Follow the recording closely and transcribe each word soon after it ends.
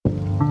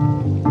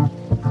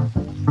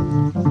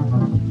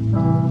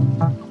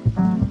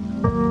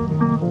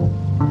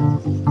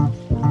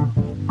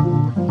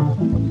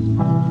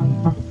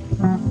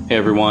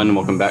everyone.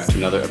 Welcome back to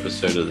another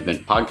episode of the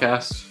Vint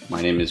Podcast.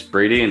 My name is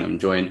Brady, and I'm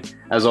joined,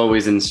 as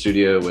always, in the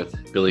studio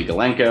with Billy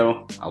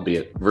Galenko,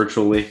 albeit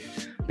virtually.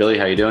 Billy,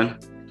 how you doing?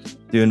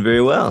 Doing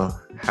very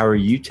well. How are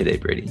you today,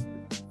 Brady?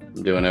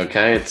 I'm doing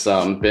okay. It's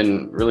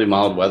been really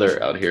mild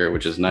weather out here,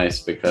 which is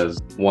nice because,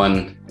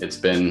 one, it's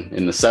been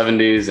in the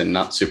 70s and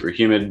not super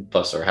humid,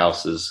 plus our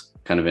house is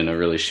kind of in a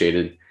really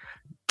shaded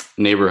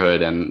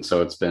neighborhood, and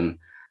so it's been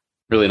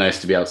really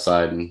nice to be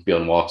outside and be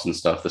on walks and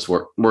stuff. This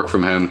work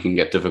from home can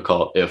get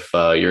difficult if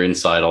you're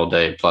inside all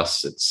day.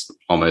 Plus, it's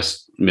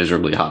almost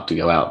miserably hot to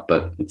go out,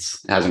 but it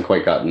hasn't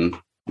quite gotten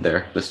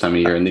there this time of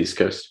year in the East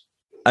Coast.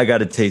 I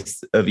got a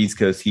taste of East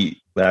Coast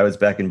heat when I was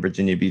back in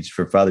Virginia Beach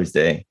for Father's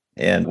Day,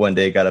 and one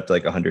day it got up to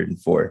like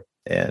 104,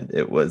 and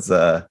it was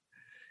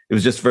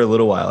just for a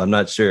little while. I'm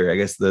not sure. I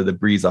guess the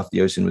breeze off the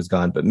ocean was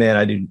gone, but man,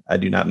 I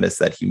do not miss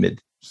that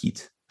humid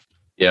heat.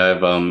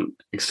 Yeah, I've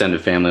extended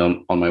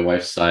family on my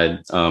wife's side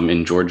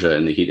in Georgia,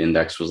 and the heat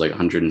index was like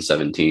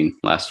 117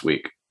 last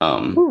week.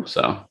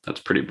 So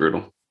that's pretty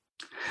brutal.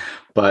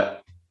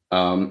 But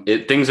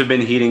things have been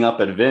heating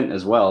up at Vint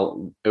as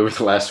well. Over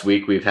the last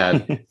week, we've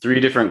had 3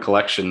 different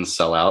collections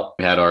sell out.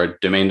 We had our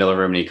Domaine della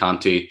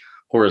Romanée-Conti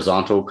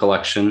horizontal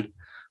collection,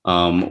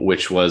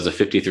 which was a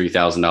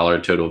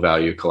 $53,000 total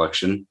value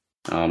collection.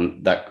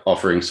 That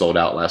offering sold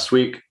out last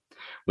week.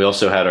 We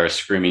also had our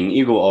Screaming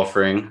Eagle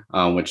offering,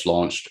 which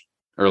launched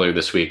earlier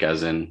this week,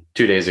 as in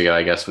 2 days ago,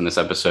 I guess, when this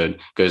episode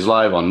goes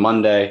live on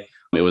Monday.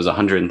 It was a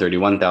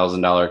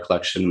 $131,000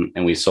 collection,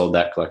 and we sold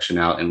that collection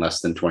out in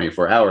less than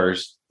 24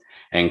 hours.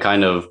 And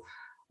kind of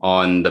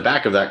on the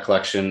back of that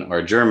collection,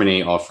 our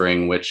Germany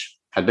offering, which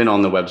had been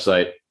on the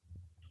website,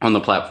 on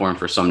the platform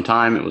for some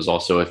time. It was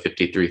also a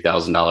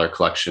 $53,000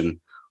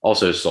 collection,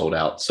 also sold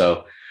out.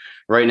 So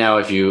right now,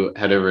 if you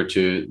head over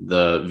to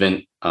the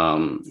Vint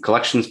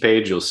collections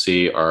page, you'll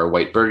see our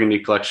White Burgundy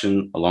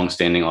collection, a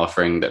longstanding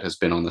offering that has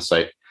been on the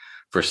site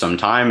for some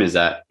time, is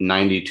at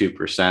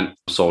 92%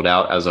 sold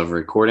out as of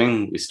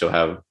recording. We still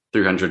have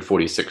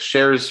 346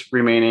 shares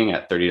remaining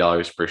at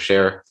 $30 per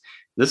share.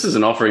 This is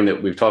an offering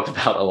that we've talked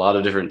about a lot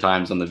of different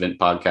times on the Vint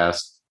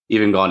podcast,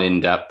 even gone in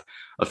depth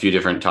a few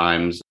different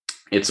times.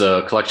 It's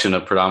a collection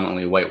of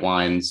predominantly white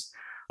wines.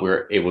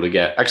 We're able to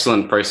get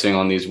excellent pricing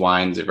on these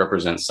wines. It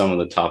represents some of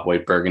the top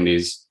white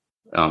Burgundies,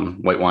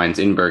 white wines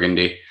in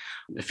Burgundy,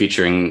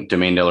 featuring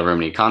Domaine della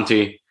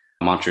Romanée-Conti,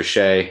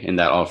 Montrachet in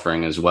that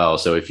offering as well.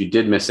 So if you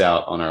did miss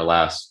out on our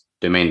last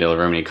Domaine della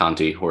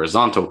Romanée-Conti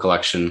horizontal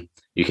collection,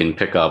 you can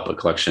pick up a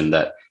collection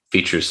that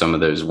features some of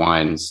those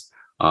wines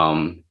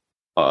from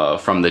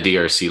the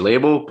DRC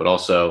label, but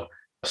also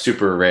a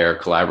super rare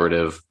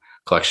collaborative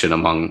collection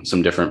among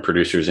some different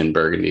producers in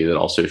Burgundy that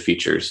also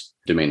features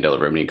Domaine della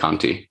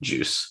Romanée-Conti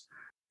juice.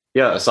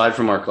 Yeah, aside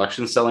from our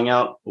collection selling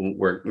out,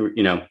 we're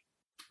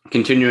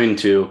continuing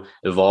to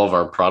evolve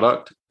our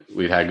product.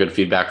 We've had good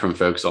feedback from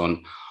folks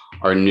on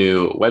our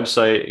new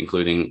website,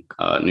 including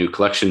new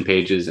collection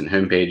pages and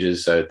home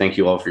pages. So thank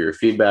you all for your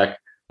feedback.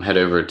 Head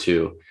over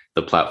to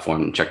the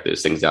platform and check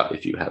those things out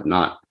if you have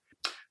not.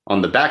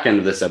 On the back end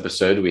of this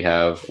episode, we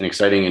have an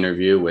exciting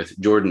interview with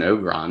Jordan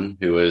Ogron,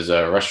 who is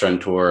a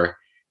restaurateur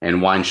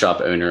and wine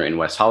shop owner in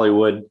West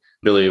Hollywood.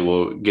 Billy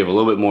will give a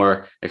little bit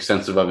more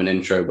extensive of an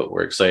intro, but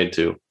we're excited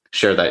to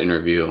share that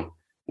interview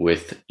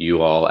with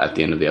you all at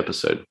the end of the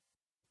episode.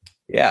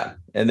 Yeah.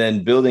 And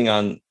then building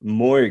on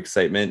more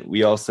excitement,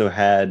 we also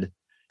had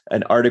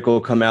an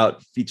article come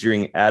out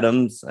featuring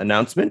Adam's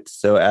announcement.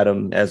 So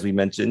Adam, as we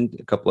mentioned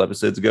a couple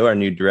episodes ago, our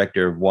new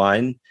director of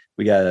wine,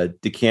 we got a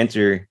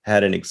Decanter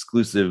had an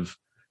exclusive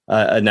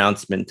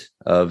announcement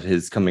of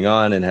his coming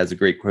on, and has a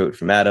great quote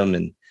from Adam.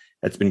 And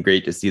it's been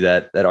great to see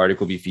that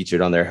article be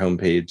featured on their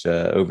homepage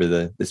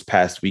over this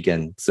past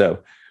weekend.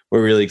 So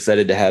we're really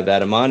excited to have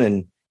Adam on,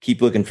 and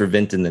keep looking for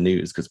Vint in the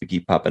news because we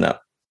keep popping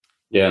up.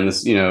 Yeah, and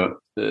this,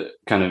 the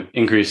kind of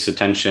increased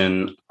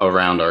attention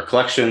around our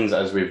collections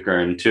as we've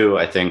grown too,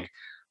 I think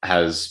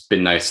has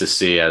been nice to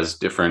see as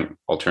different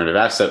alternative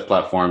asset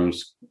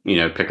platforms,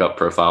 pick up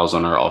profiles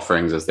on our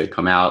offerings as they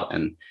come out.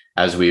 And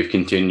as we've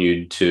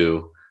continued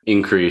to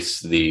increase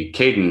the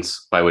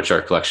cadence by which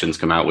our collections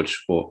come out,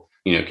 which we'll,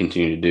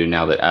 continue to do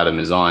now that Adam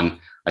is on,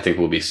 I think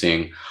we'll be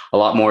seeing a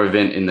lot more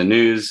Vint in the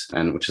news,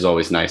 and which is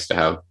always nice to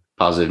have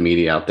positive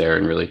media out there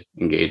and really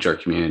engage our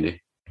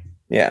community.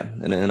 Yeah.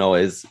 And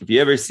always, if you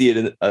ever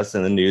see us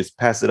in the news,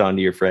 pass it on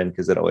to your friend,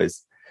 because that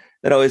always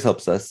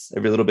helps us.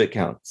 Every little bit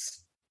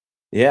counts.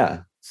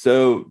 Yeah.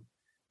 So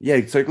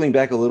circling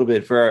back a little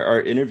bit for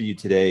our interview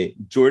today,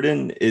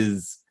 Jordan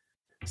is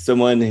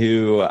someone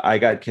who I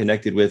got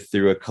connected with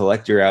through a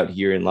collector out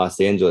here in Los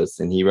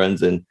Angeles. And he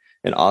runs an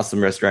awesome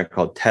restaurant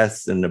called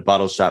Tess, and a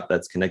bottle shop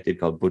that's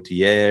connected called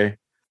Bottier.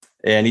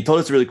 And he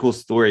told us a really cool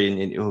story,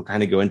 and he'll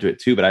kind of go into it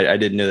too. But I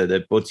didn't know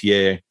that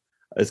Bottier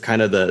is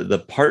kind of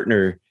the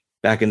partner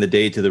back in the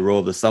day to the role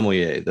of the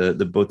sommelier.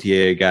 The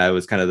Bottier guy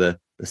was kind of the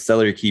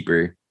cellar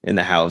keeper in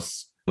the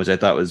house, which I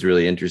thought was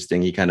really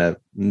interesting. He kind of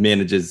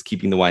manages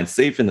keeping the wine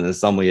safe, and then the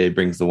sommelier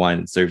brings the wine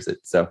and serves it.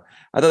 So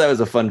I thought that was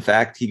a fun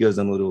fact. He goes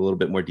into a little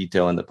bit more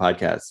detail in the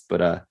podcast.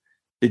 But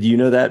did you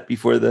know that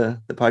before the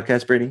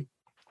podcast, Brady?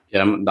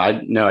 Yeah, I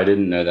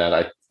didn't know that.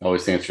 I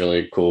always think it's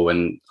really cool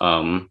when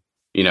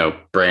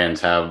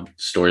brands have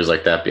stories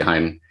like that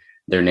behind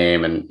their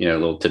name and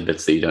little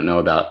tidbits that you don't know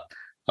about.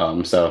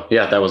 So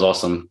yeah, that was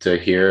awesome to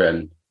hear,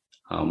 and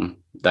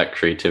that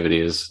creativity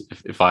is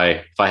if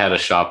I had a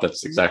shop,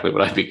 that's exactly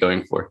what I'd be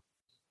going for.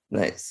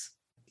 Nice.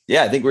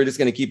 Yeah, I think we're just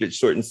going to keep it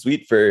short and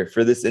sweet for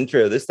this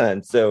intro this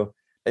time. So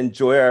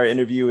enjoy our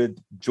interview with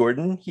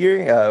Jordan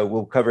here.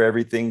 We'll cover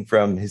everything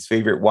from his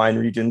favorite wine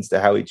regions to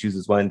how he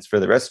chooses wines for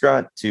the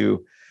restaurant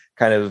to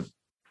kind of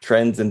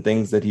trends and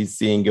things that he's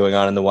seeing going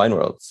on in the wine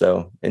world.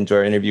 So enjoy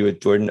our interview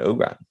with Jordan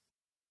Ogron.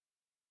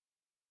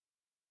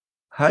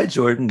 Hi,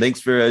 Jordan.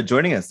 Thanks for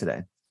joining us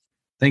today.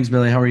 Thanks,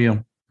 Billy. How are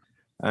you?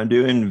 I'm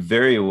doing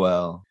very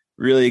well.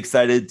 Really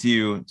excited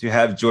to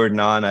have Jordan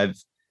on.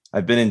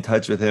 I've been in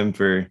touch with him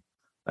for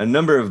a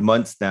number of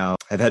months now.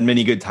 I've had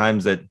many good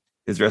times at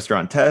his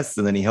restaurant tests,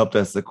 and then he helped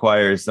us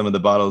acquire some of the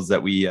bottles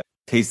that we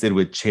tasted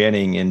with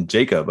Channing and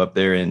Jacob up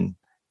there in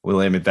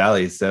Willamette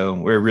Valley. So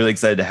we're really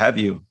excited to have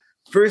you.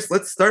 First,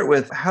 let's start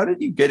with, how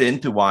did you get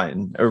into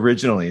wine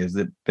originally? Has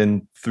it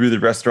been through the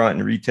restaurant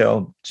and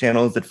retail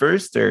channels at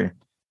first, or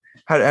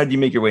how did you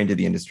make your way into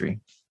the industry?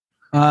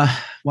 Well,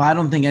 I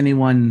don't think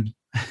anyone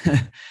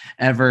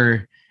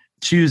ever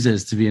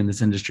chooses to be in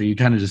this industry. You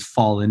kind of just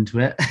fall into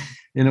it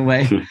in a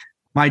way.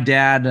 My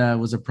dad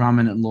was a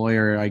prominent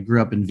lawyer. I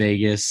grew up in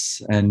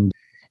Vegas, and,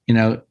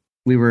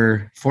 we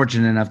were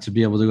fortunate enough to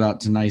be able to go out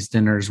to nice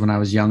dinners when I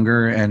was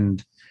younger.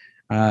 And,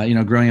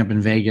 growing up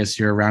in Vegas,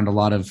 you're around a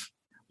lot of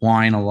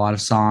wine, a lot of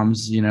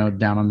Soms,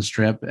 down on the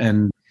strip.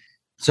 And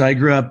so I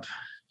grew up,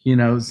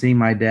 seeing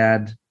my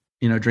dad,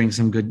 drink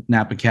some good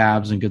Napa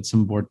Cabs and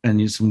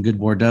some good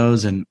Bordeaux.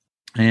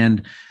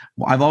 And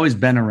I've always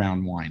been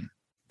around wine,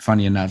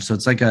 funny enough. So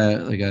it's like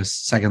a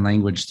second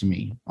language to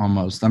me,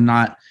 almost. I'm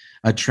not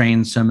a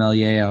trained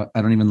sommelier.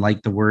 I don't even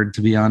like the word,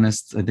 to be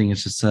honest. I think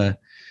it's just a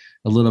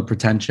little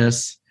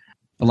pretentious.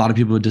 A lot of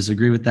people would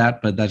disagree with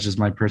that, but that's just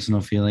my personal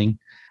feeling.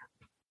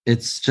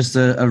 It's just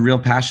a real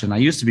passion. I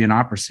used to be an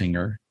opera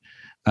singer,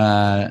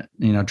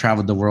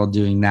 traveled the world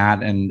doing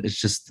that. And it's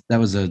just, that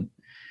was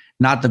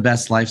not the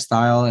best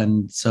lifestyle.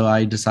 And so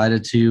I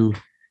decided to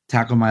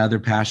tackle my other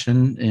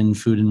passion in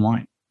food and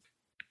wine.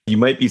 You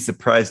might be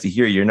surprised to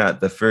hear you're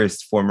not the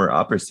first former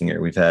opera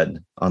singer we've had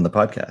on the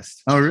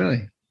podcast. Oh,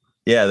 really?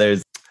 Yeah,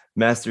 there's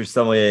Master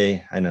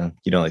Sommelier. I know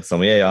you don't like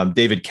sommelier.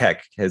 David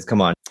Keck has come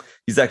on.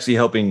 He's actually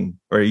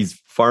he's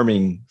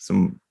farming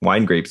some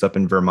wine grapes up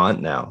in Vermont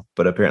now,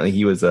 but apparently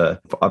he was a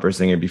opera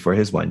singer before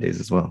his wine days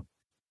as well.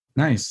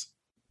 Nice.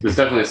 There's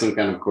definitely some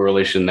kind of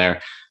correlation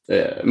there.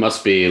 It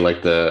must be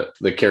like the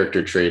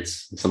character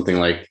traits, something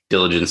like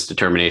diligence,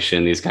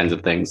 determination, these kinds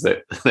of things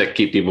that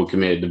keep people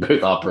committed to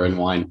both opera and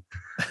wine.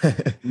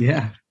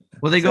 Yeah.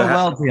 Well, they go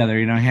well together,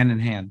 hand in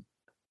hand.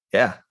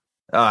 Yeah.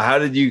 How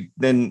did you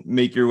then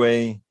make your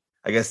way,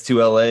 I guess,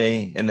 to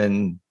LA and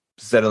then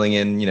settling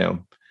in,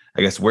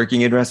 I guess,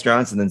 working in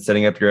restaurants and then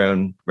setting up your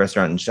own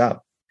restaurant and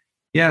shop?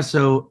 Yeah.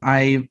 So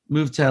I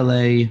moved to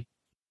LA.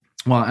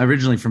 Well,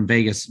 originally from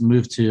Vegas,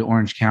 moved to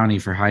Orange County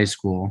for high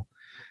school,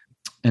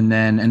 and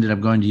then ended up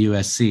going to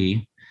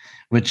USC,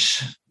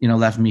 which,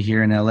 left me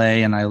here in LA,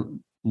 and I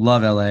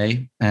love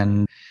LA,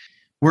 and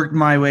worked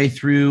my way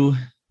through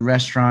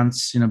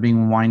restaurants,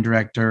 being a wine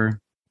director.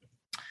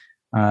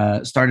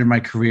 Started my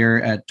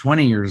career at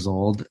 20 years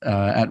old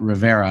at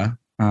Rivera,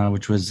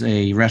 which was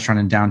a restaurant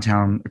in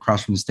downtown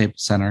across from the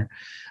Staples Center.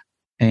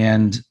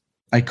 And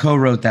I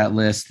co-wrote that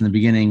list in the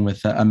beginning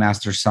with a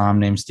master som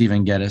named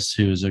Steven Geddes,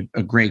 who's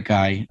a great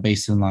guy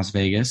based in Las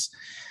Vegas.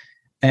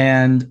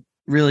 And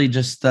really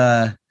just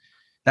that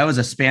was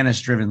a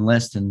Spanish-driven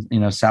list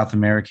and, South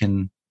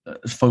American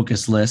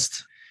focus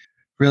list.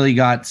 Really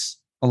got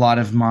a lot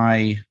of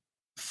my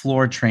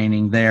floor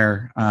training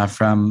there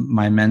from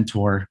my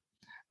mentor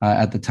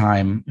at the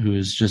time, who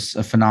was just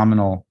a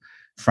phenomenal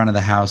front of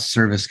the house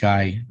service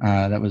guy.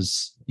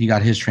 He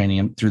got his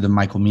training through the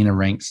Michael Mina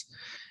ranks.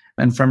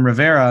 And from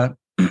Rivera,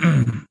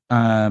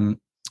 it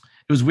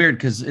was weird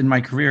because in my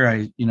career,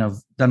 I,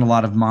 done a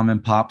lot of mom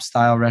and pop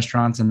style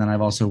restaurants. And then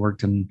I've also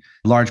worked in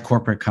large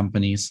corporate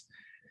companies.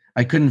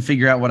 I couldn't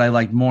figure out what I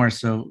liked more.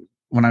 So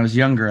when I was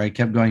younger, I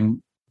kept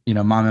going,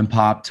 mom and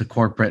pop to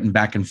corporate and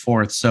back and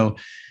forth. So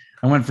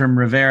I went from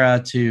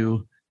Rivera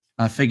to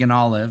Fig and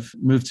Olive,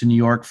 moved to New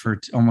York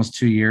for almost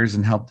 2 years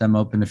and helped them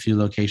open a few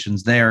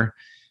locations there.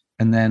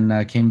 And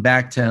then came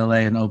back to LA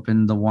and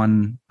opened the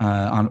one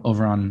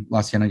over on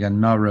La Cienega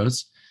and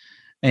Melrose.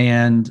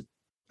 And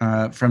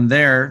from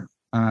there,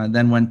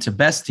 then went to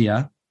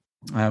Bestia,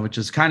 which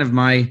is kind of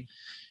my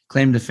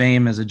claim to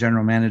fame as a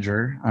general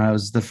manager. It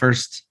was the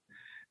first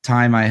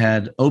time I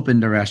had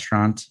opened a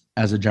restaurant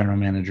as a general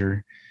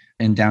manager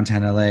in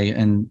downtown LA.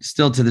 And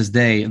still to this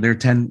day, their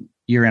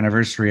 10-year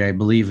anniversary, I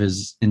believe,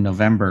 is in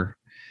November.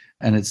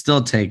 And it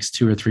still takes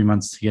 2 or 3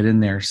 months to get in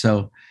there.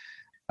 So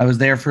I was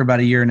there for about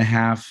a year and a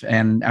half.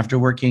 And after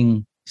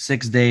working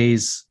 6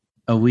 days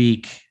a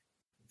week,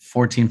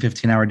 14,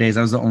 15-hour days,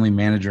 I was the only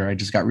manager. I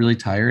just got really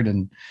tired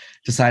and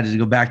decided to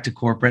go back to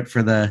corporate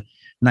for the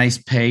nice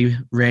pay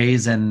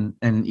raise and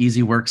an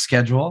easy work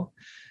schedule.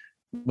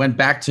 Went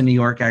back to New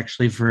York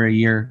actually for a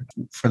year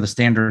for the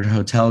Standard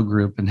Hotel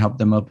Group and helped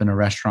them open a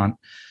restaurant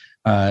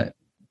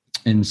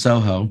in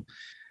Soho.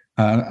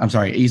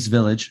 East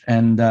Village,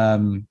 and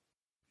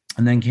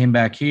then came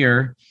back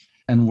here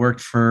and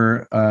worked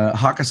for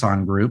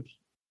Hakkasan Group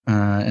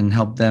and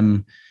helped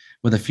them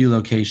with a few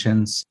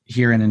locations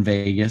here and in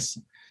Vegas,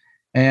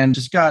 and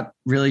just got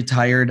really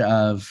tired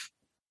of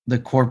the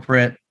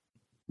corporate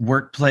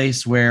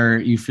workplace where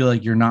you feel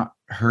like you're not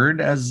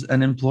heard as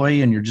an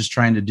employee and you're just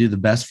trying to do the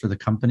best for the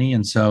company.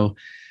 And so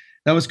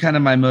that was kind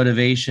of my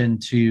motivation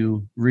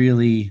to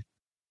really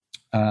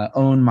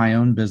own my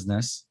own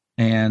business.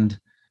 And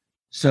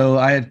so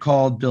I had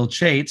called Bill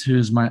Chates,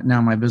 who's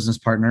now my business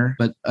partner,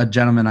 but a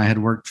gentleman I had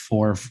worked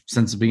for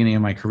since the beginning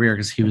of my career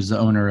because he was the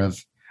owner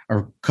of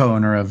or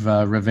co-owner of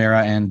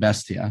Rivera and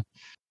Bestia.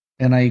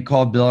 And I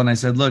called Bill and I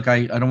said, look,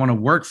 I don't want to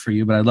work for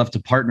you, but I'd love to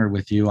partner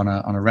with you on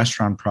a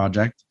restaurant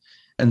project.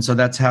 And so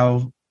that's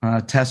how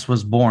Tess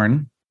was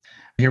born.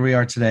 Here we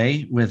are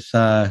today with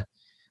a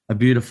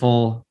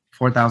beautiful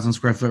 4,000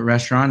 square foot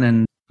restaurant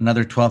and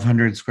another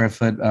 1,200 square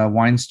foot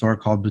wine store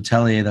called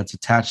Boutellier that's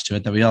attached to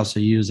it that we also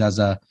use as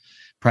a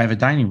private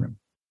dining room.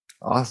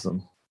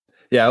 Awesome.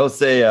 Yeah, I will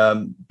say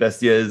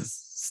Bestia is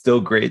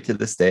still great to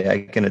this day.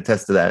 I can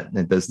attest to that. And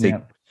it does take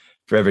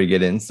forever to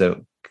get in.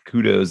 So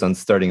kudos on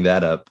starting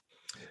that up.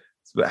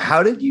 But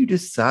how did you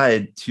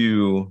decide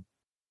to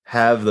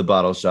have the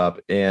bottle shop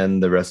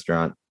and the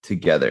restaurant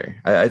together?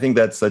 I think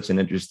that's such an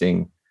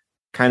interesting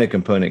kind of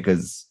component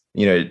because,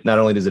 not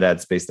only does it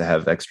add space to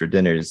have extra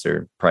dinners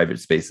or private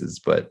spaces,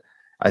 but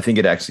I think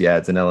it actually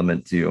adds an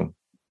element to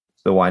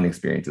the wine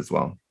experience as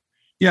well.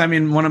 Yeah, I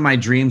mean, one of my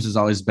dreams has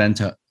always been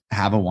to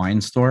have a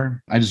wine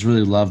store. I just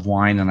really love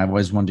wine and I've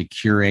always wanted to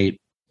curate,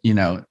 in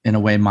a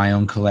way, my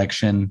own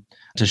collection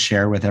to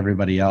share with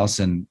everybody else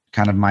and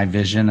kind of my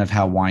vision of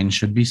how wine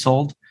should be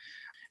sold.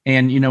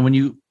 And,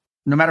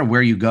 no matter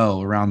where you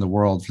go around the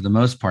world, for the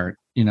most part,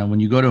 when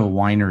you go to a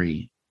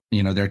winery,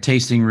 their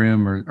tasting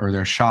room or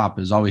their shop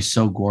is always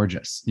so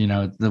gorgeous.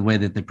 The way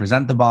that they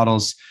present the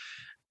bottles,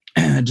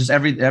 just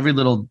every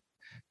little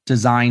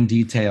design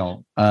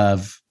detail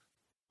of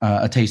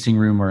a tasting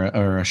room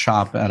or a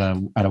shop at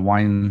a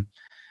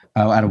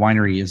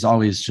winery is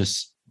always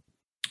just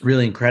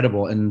really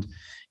incredible. And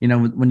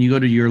when you go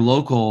to your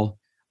local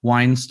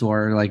wine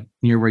store, like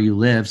near where you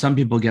live, some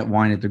people get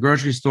wine at the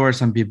grocery store,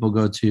 some people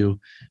go to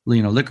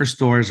liquor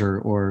stores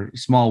or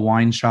small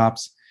wine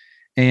shops,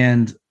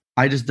 and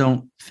I just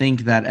don't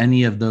think that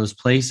any of those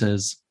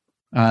places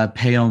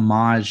pay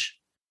homage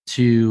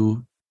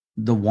to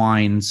the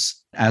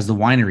wines as the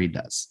winery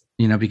does.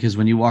 Because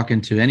when you walk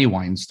into any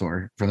wine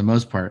store, for the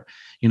most part,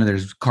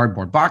 there's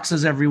cardboard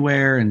boxes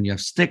everywhere and you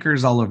have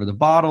stickers all over the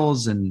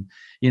bottles. And,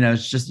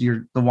 it's just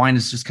the wine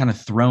is just kind of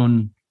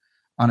thrown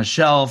on a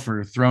shelf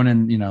or thrown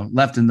in,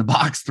 left in the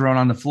box, thrown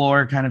on the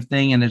floor kind of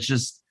thing. And I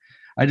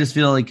just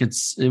feel like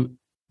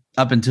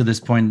up until this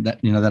point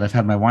that, that I've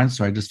had my wine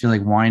store, I just feel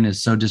like wine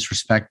is so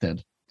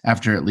disrespected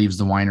after it leaves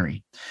the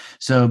winery.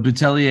 So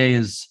Boutellier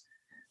is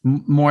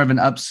more of an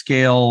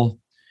upscale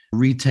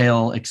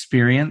retail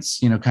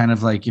experience, kind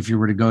of like if you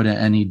were to go to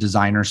any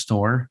designer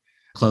store,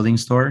 clothing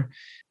store.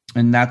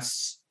 And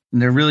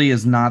there really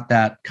is not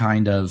that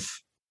kind of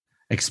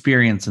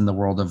experience in the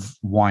world of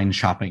wine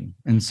shopping.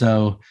 And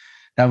so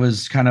that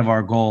was kind of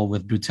our goal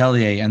with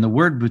Boutellier. And the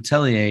word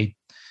Boutellier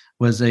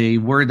was a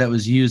word that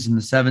was used in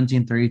the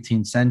 17th or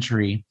 18th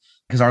century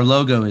because our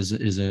logo is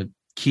a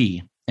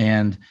key.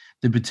 And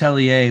the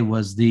Boutellier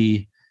was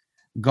the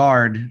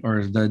guard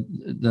or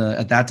the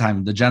at that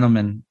time, the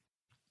gentleman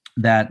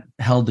that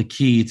held the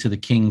key to the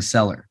king's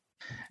cellar.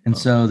 And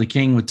so the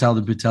king would tell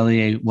the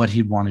Boutellier what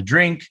he'd want to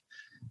drink,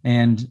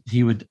 and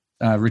he would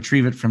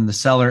retrieve it from the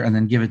cellar and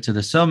then give it to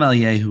the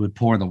sommelier who would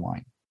pour the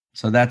wine.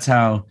 So that's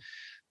how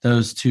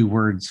those two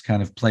words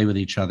kind of play with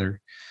each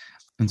other.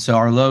 And so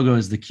our logo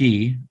is the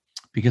key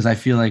because I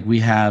feel like we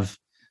have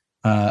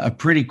a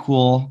pretty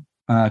cool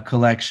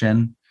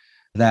collection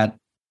that,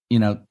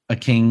 a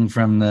king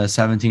from the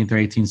 17th or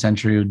 18th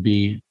century would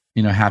be,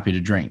 happy to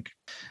drink.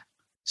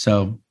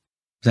 So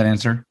does that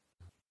answer?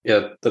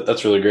 Yeah,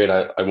 that's really great.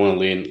 I want to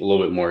lean a little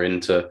bit more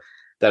into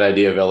that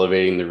idea of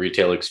elevating the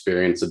retail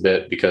experience a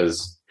bit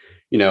because,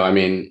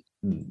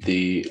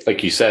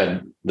 like you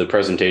said, the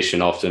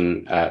presentation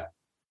often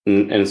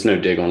and it's no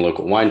dig on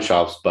local wine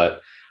shops,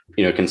 but,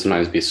 can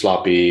sometimes be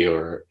sloppy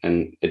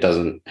and it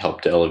doesn't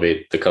help to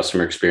elevate the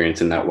customer experience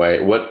in that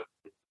way. What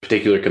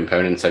particular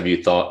components have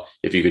you thought,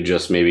 if you could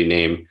just maybe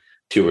name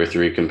 2 or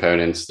 3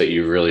 components that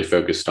you really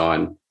focused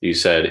on? You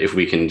said, if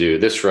we can do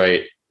this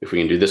right, if we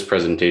can do this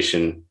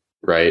presentation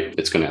right,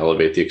 it's going to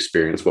elevate the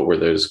experience. What were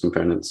those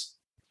components?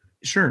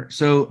 Sure.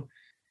 So,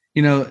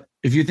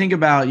 if you think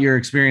about your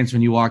experience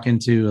when you walk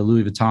into a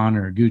Louis Vuitton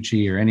or a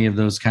Gucci or any of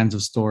those kinds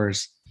of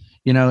stores,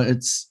 you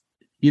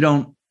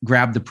don't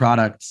grab the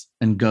product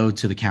and go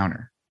to the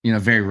counter,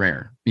 very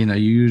rare. You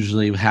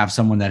usually have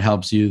someone that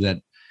helps you that,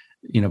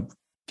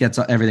 gets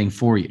everything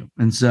for you.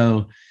 And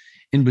so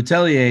in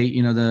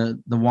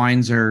Boutellier, the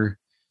wines are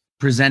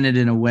presented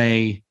in a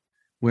way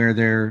where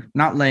they're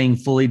not laying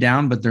fully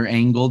down, but they're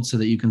angled so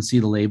that you can see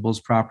the labels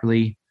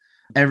properly.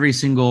 Every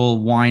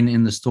single wine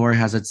in the store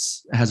has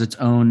its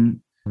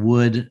own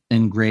wood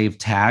engraved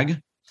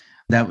tag.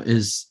 That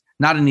is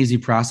not an easy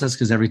process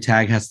because every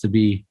tag has to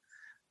be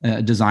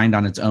designed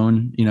on its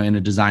own, in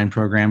a design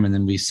program. And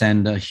then we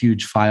send a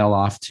huge file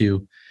off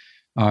to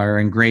our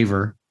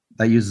engraver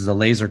that uses a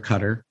laser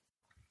cutter.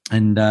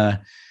 And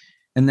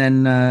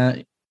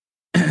then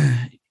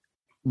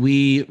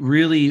we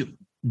really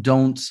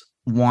don't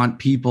want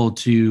people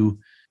to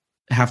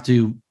have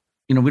to,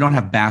 we don't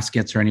have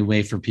baskets or any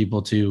way for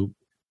people to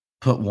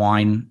put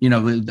wine.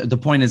 The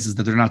point is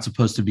that they're not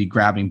supposed to be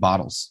grabbing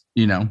bottles.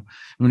 When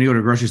you go to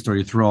a grocery store,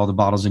 you throw all the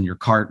bottles in your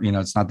cart.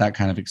 It's not that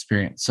kind of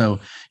experience. So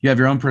you have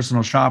your own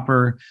personal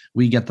shopper.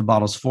 We get the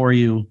bottles for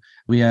you.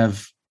 We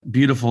have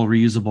beautiful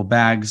reusable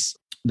bags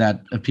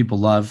that people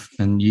love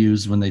and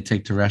use when they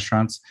take to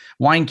restaurants.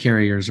 Wine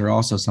carriers are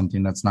also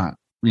something that's not,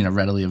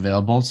 readily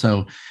available.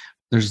 So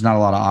there's not a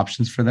lot of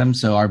options for them.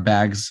 So our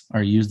bags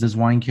are used as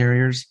wine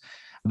carriers.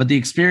 But the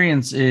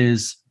experience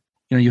is,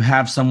 you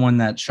have someone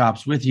that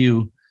shops with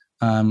you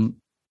and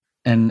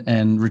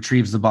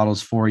retrieves the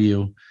bottles for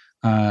you.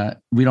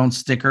 We don't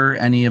sticker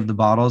any of the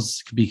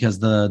bottles because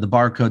the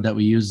barcode that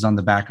we use is on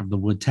the back of the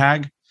wood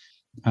tag.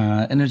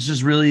 And it's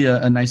just really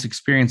a nice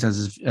experience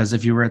as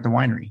if you were at the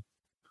winery.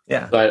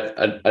 Yeah. But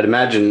I'd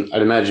imagine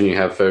you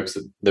have folks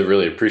that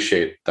really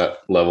appreciate that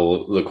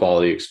level of the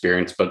quality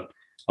experience, but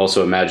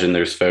also imagine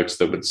there's folks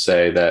that would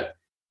say that,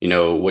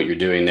 what you're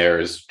doing there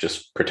is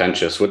just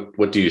pretentious.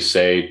 What do you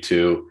say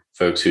to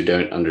folks who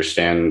don't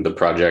understand the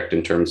project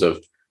in terms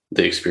of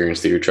the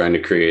experience that you're trying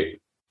to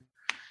create?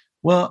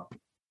 Well,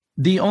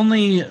 the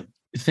only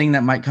thing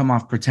that might come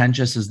off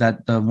pretentious is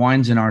that the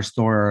wines in our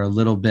store are a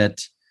little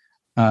bit,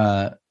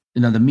 the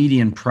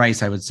median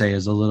price, I would say,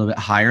 is a little bit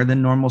higher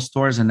than normal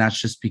stores. And that's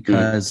just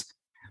because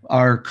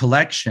our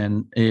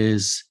collection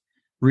is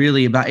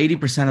really about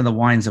 80% of the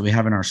wines that we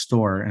have in our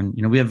store. And,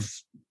 we have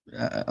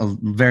a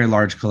very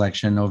large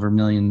collection, over 1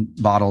 million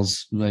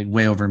bottles, like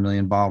way over 1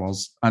 million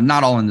bottles.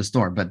 Not all in the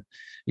store, but,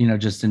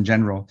 just in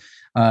general.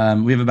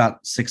 We have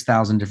about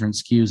 6,000 different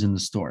SKUs in the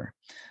store.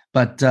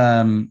 But,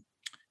 our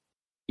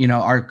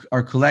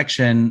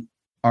collection,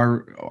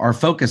 our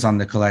focus on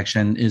the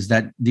collection is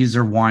that these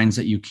are wines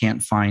that you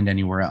can't find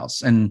anywhere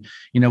else. And,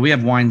 we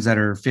have wines that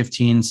are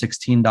 $15,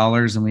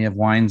 $16, and we have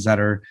wines that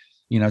are,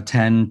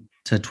 $10,000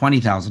 to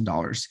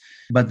 $20,000.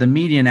 But the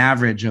median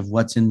average of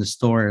what's in the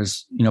store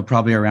is,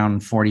 probably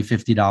around $40,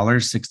 $50,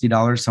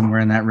 $60, somewhere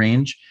in that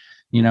range,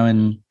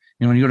 and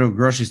when you go to a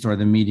grocery store,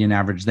 the median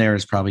average there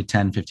is probably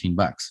 $10,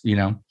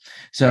 $15,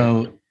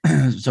 So,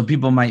 so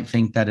people might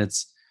think that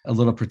it's a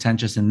little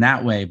pretentious in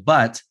that way,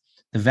 but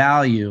the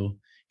value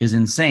is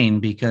insane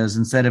because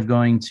instead of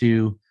going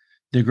to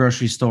the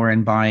grocery store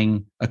and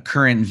buying a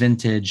current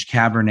vintage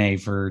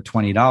Cabernet for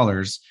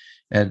 $20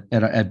 at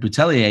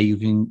Boutellier, you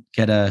can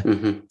get a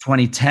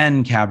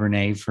 2010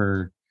 Cabernet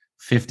for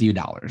 $50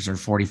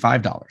 or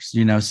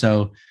 $45,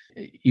 so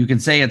you can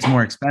say it's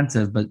more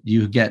expensive, but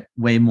you get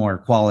way more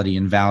quality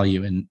and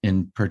value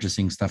in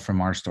purchasing stuff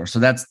from our store. So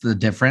that's the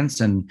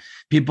difference. And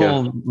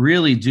people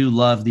really do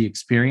love the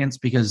experience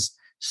because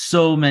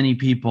so many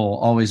people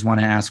always want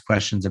to ask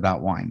questions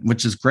about wine,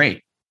 which is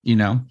great,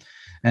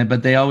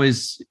 but they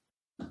always,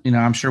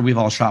 I'm sure we've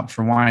all shopped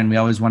for wine. We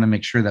always want to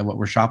make sure that what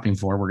we're shopping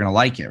for, we're going to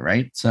like it.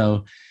 Right.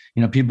 So,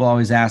 people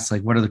always ask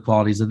like, what are the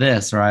qualities of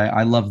this? Or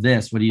I love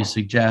this. What do you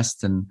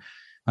suggest? And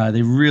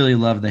they really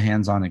love the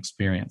hands-on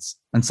experience.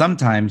 And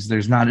sometimes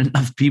there's not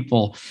enough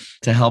people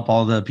to help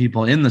all the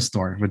people in the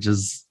store, which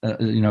is,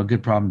 a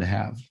good problem to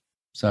have.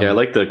 So yeah, I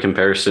like the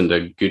comparison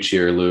to Gucci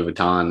or Louis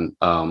Vuitton,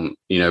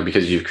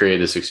 because you've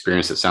created this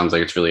experience that sounds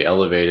like it's really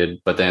elevated,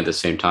 but then at the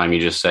same time,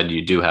 you just said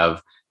you do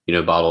have,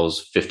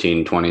 bottles,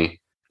 $15, $20,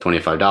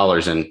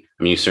 $25. And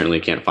I mean, you certainly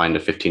can't find a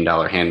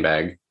 $15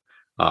 handbag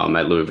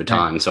at Louis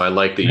Vuitton. Right. So I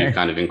like that you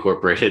kind of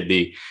incorporated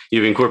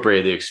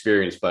the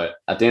experience, but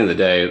at the end of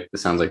the day, it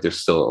sounds like there's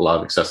still a lot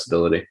of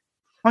accessibility.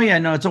 Oh yeah,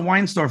 no, it's a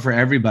wine store for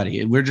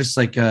everybody. We're just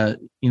like, I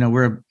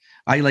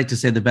like to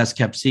say the best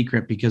kept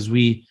secret because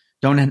we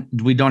don't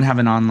have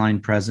an online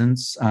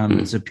presence.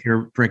 It's a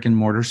pure brick and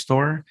mortar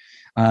store.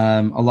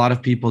 A lot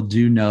of people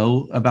do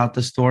know about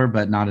the store,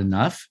 but not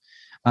enough.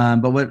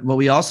 But what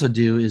we also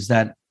do is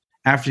that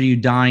after you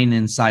dine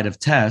inside of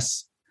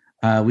Tess,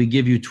 we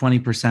give you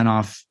 20%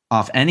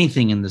 off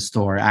anything in the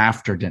store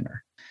after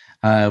dinner,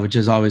 which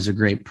is always a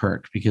great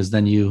perk because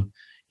then you're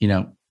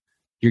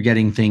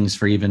getting things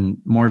for even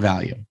more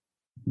value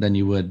than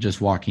you would just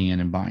walking in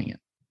and buying it.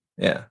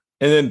 Yeah.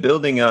 And then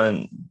building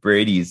on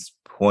Brady's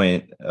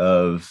point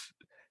of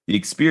the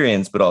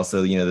experience, but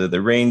also,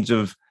 the range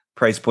of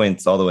price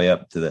points all the way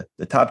up to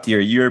the top tier,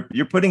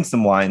 you're putting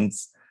some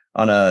wines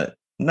on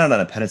not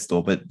on a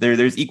pedestal, but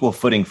there's equal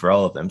footing for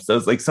all of them. So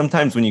it's like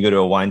sometimes when you go to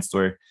a wine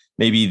store,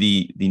 maybe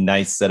the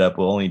nice setup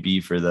will only be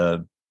for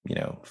the,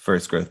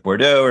 first growth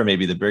Bordeaux or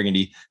maybe the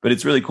Burgundy, but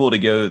it's really cool to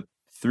go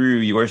through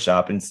your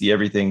shop and see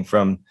everything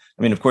from,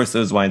 of course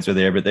those wines are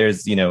there, but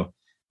there's,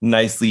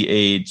 nicely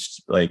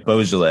aged like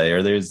Beaujolais,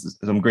 or there's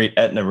some great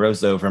Etna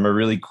Rosso from a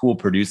really cool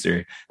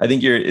producer. I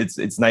think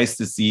it's nice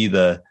to see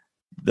the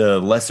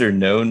lesser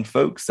known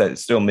folks that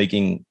still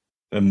making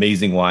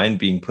amazing wine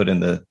being put in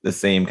the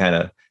same kind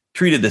of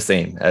treated the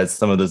same as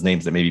some of those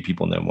names that maybe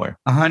people know more.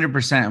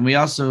 100%. And we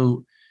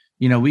also,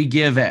 we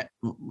give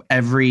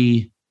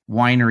every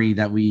winery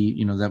that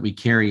we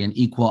carry an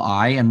equal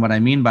eye. And what I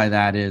mean by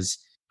that is,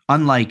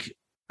 unlike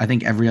I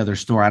think every other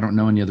store, I don't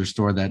know any other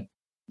store that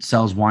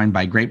sells wine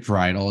by grape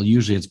varietal.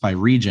 Usually it's by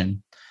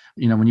region.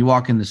 When you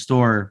walk in the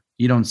store,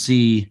 you don't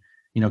see,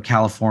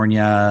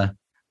 California,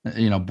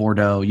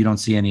 Bordeaux. You don't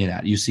see any of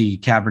that. You see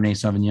Cabernet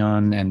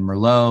Sauvignon and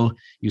Merlot.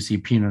 You see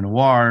Pinot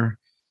Noir,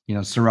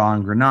 Syrah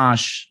and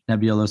Grenache,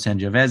 Nebbiolo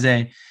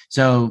Sangiovese.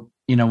 So,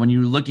 when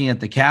you're looking at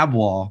the cab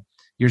wall,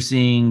 you're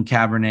seeing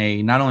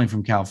Cabernet not only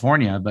from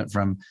California, but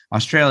from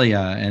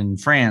Australia and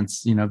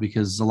France,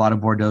 because a lot of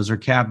Bordeaux's are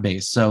cab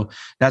based. So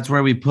that's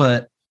where we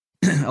put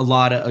a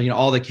lot of,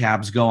 all the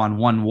cabs go on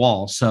one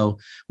wall. So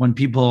when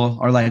people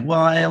are like, well,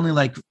 I only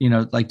like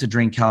to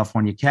drink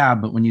California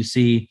cab, but when you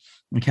see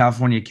the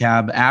California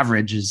cab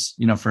average is,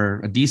 for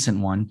a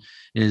decent one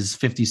is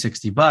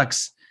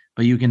 $50-$60,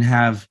 but you can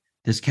have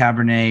this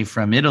Cabernet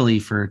from Italy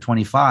for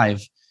 25.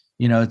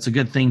 It's a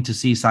good thing to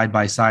see side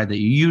by side that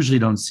you usually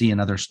don't see in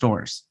other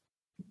stores.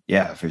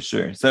 Yeah, for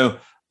sure. So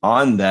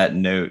on that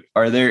note,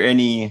 are there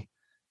any,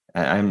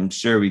 I'm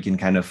sure we can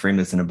kind of frame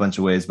this in a bunch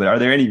of ways, but are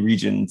there any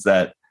regions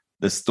that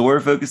the store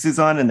focuses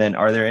on? And then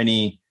are there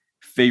any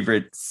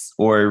favorites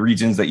or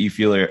regions that you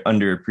feel are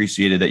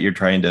underappreciated that you're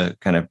trying to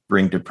kind of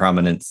bring to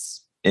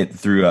prominence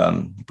through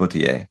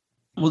Potier?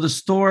 Well, the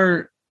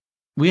store,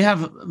 we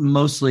have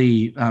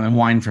mostly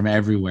wine from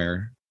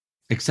everywhere,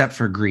 except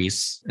for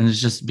Greece. And it's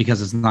just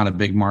because it's not a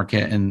big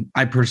market. And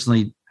I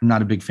personally am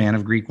not a big fan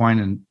of Greek wine,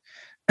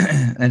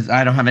 and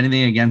I don't have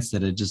anything against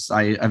it. It just,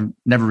 I've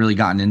never really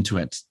gotten into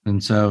it.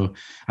 And so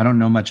I don't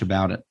know much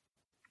about it.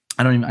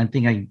 I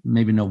think I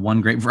maybe know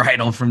one grape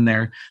varietal from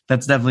there.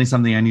 That's definitely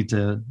something I need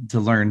to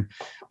learn.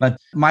 But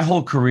my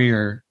whole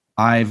career,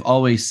 I've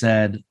always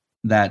said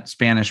that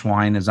Spanish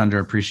wine is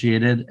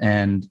underappreciated.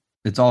 And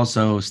it's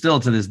also still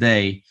to this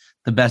day,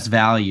 the best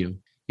value.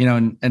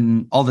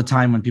 And all the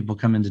time when people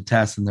come into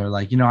tests and they're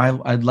like,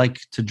 I'd like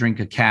to drink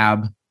a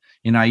cab,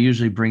 I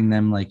usually bring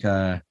them like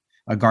a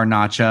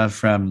Garnacha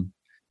from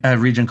a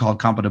region called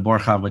Campo de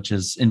Borja, which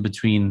is in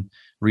between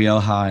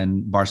Rioja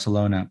and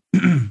Barcelona.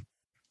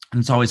 And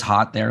it's always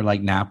hot there,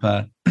 like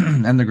Napa.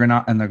 and the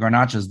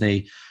Garnachas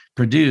they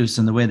produce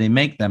and the way they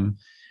make them,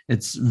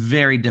 it's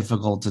very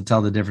difficult to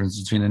tell the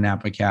difference between a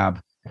Napa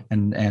cab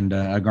and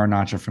a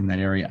Garnacha from that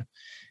area.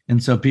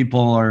 And so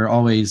people are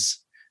always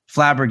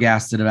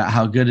flabbergasted about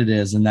how good it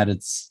is and that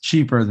it's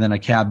cheaper than a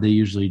cab they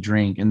usually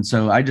drink. And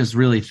so I just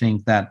really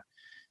think that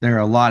there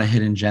are a lot of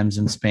hidden gems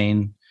in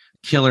Spain,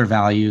 killer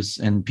values,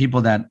 and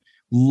people that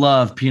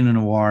love Pinot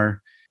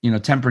Noir,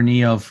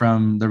 Tempranillo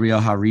from the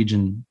Rioja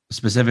region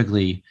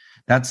specifically,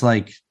 that's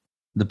like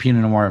the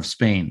Pinot Noir of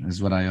Spain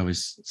is what I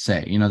always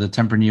say. The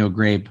Tempranillo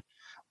grape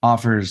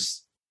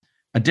offers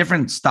a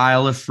different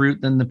style of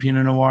fruit than the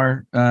Pinot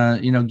Noir,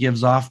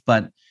 gives off,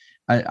 but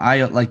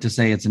I like to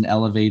say it's an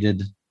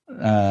elevated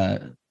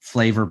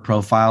flavor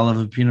profile of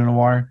a Pinot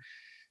Noir.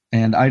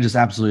 And I just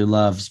absolutely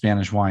love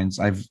Spanish wines.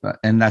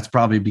 And that's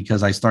probably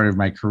because I started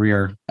my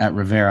career at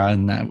Rivera,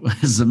 and that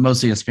was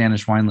mostly a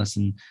Spanish wine list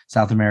and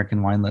South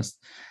American wine list.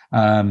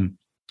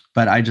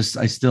 But I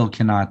still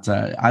cannot,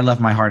 I left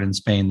my heart in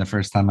Spain the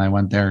first time I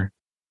went there.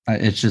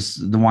 It's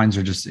just, the wines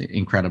are just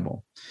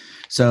incredible.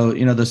 So,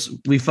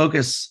 we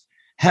focus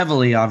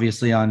heavily,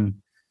 obviously, on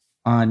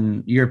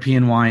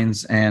European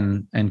wines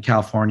and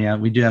California.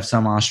 We do have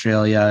some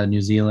Australia,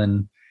 New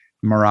Zealand,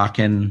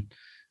 Moroccan,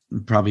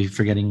 probably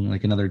forgetting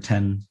like another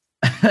 10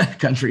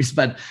 countries,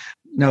 but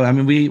no, I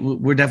mean,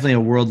 we're definitely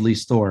a worldly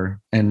store,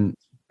 and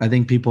I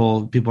think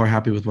people are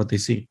happy with what they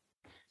see.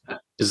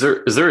 Is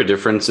there a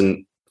difference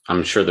in,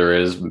 I'm sure there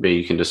is, maybe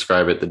you can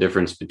describe it, the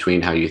difference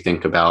between how you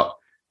think about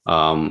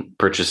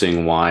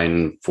purchasing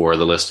wine for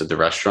the list at the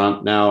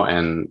restaurant now,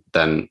 and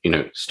then,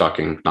 not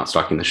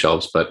stocking the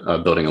shelves,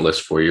 but building a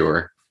list for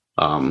your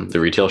the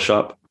retail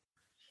shop?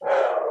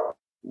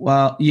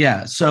 Well,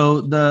 yeah.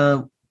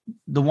 So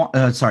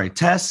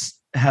Tess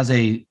has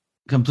a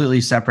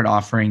completely separate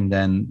offering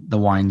than the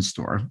wine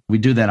store. We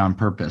do that on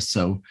purpose.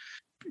 So,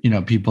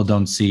 people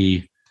don't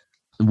see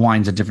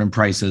wines at different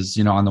prices,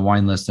 on the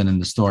wine list and in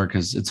the store,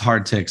 because it's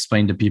hard to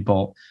explain to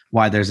people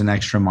why there's an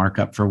extra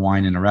markup for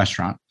wine in a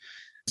restaurant.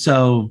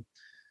 So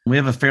we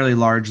have a fairly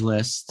large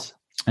list,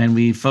 and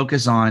we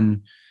focus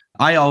on,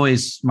 my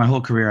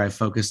whole career, I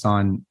focused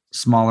on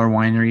smaller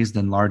wineries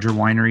than larger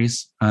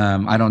wineries.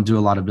 I don't do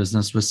a lot of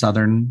business with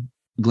Southern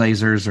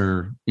glazers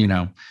or,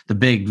 the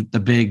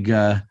big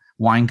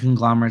wine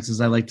conglomerates,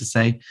 as I like to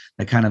say,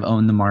 that kind of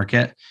own the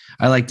market.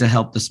 I like to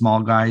help the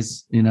small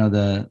guys,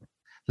 the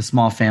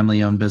small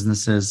family-owned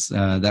businesses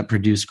that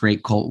produce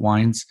great cult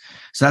wines.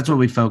 So that's what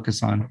we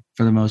focus on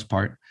for the most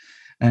part.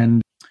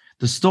 And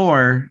the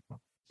store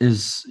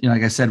is,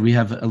 like I said, we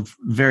have a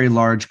very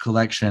large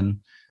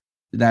collection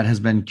that has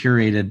been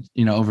curated,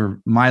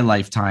 over my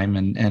lifetime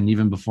and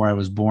even before I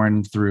was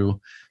born, through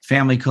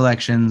family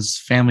collections,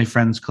 family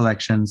friends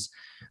collections.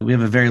 We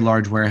have a very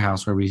large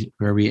warehouse where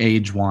we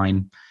age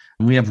wine.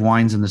 And we have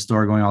wines in the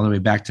store going all the way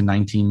back to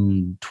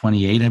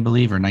 1928, I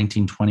believe, or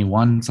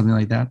 1921, something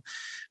like that.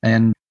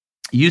 And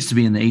it used to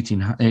be in the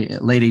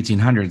late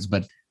 1800s,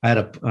 but I had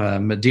a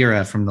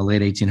Madeira from the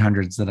late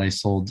 1800s that I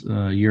sold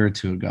a year or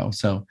two ago.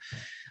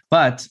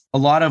 But a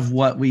lot of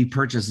what we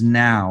purchase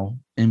now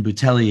in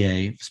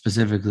Boutellier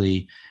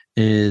specifically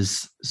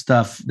is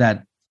stuff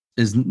that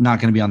is not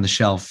going to be on the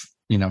shelf,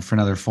 for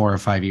another 4 or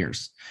 5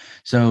 years.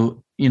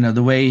 So,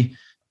 the way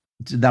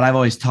that I've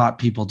always taught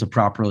people to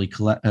properly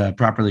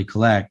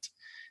collect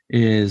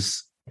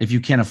is, if you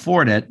can't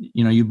afford it,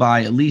 you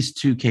buy at least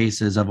 2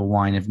 cases of a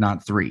wine, if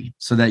not 3,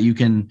 so that you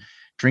can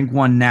drink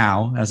one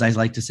now, as I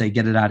like to say,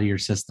 get it out of your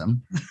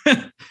system,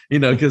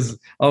 because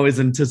always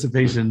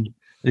anticipation,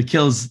 it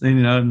kills,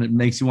 and it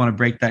makes you want to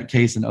break that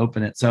case and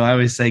open it. So I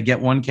always say, get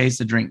 1 case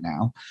to drink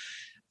now,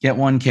 get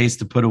 1 case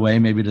to put away,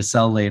 maybe to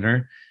sell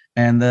later.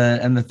 And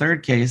the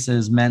third case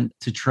is meant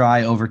to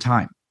try over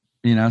time,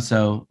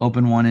 so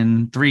open one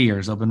in 3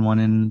 years, open one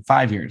in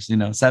 5 years,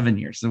 7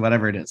 years,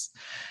 whatever it is.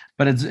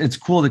 But it's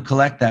cool to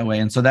collect that way.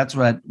 And so that's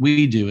what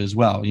we do as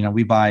well.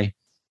 We buy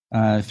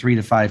 3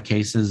 to 5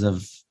 cases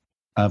of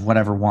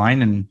whatever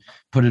wine and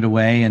put it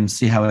away and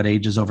see how it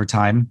ages over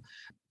time.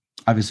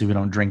 Obviously, we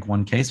don't drink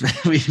 1 case.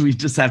 we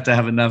just have to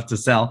have enough to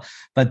sell.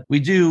 But we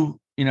do,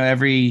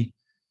 every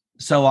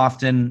so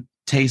often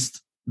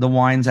taste the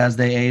wines as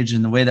they age.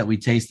 And the way that we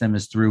taste them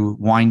is through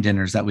wine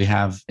dinners that we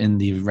have in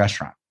the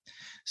restaurant.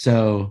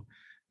 So,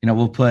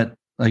 we'll put,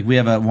 we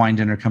have a wine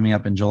dinner coming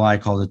up in July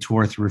called the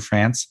Tour Through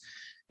France.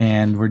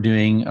 And we're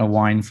doing a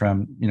wine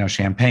from,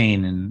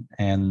 Champagne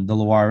and the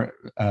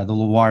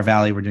Loire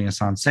Valley. We're doing a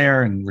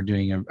Sancerre, and we're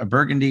doing a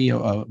Burgundy, a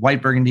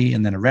white Burgundy,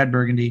 and then a red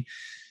Burgundy.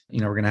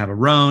 We're going to have a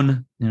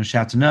Rhone,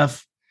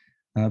 Chateauneuf,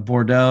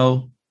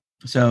 Bordeaux.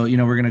 So, we're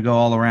going to go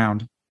all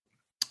around.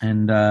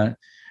 And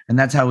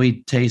that's how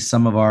we taste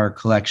some of our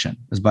collection,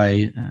 is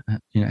by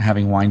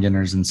having wine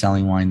dinners and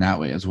selling wine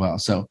that way as well.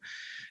 So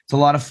it's a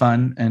lot of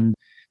fun. And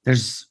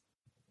there's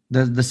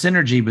the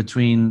synergy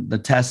between the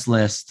test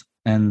list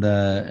and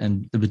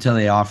the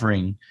Boutellier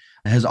offering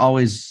has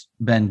always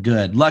been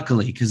good,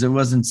 luckily, because it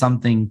wasn't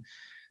something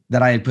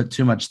that I had put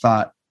too much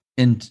thought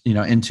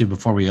into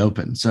before we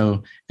opened.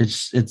 So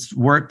it's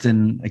worked,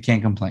 and I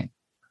can't complain.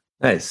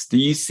 Nice. Do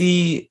you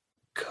see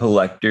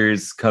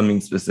collectors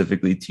coming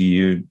specifically to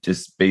you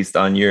just based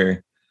on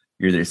your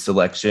either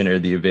selection or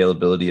the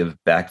availability of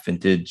back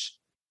vintage,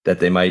 that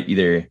they might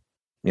either,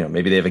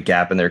 maybe they have a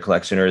gap in their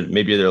collection, or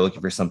maybe they're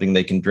looking for something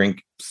they can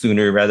drink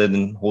sooner rather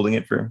than holding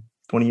it for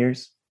 20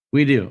 years?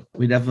 We do.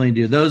 We definitely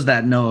do. Those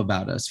that know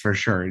about us, for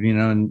sure,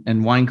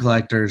 and wine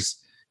collectors,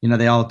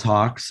 they all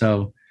talk.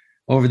 So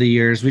over the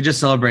years, we just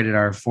celebrated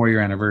our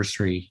 4-year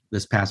anniversary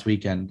this past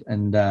weekend.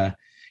 And,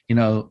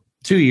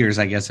 2 years,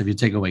 I guess, if you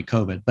take away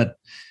COVID. But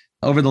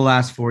over the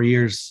last 4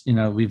 years,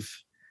 we've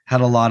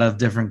had a lot of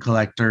different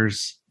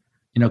collectors,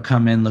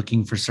 come in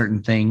looking for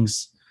certain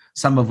things,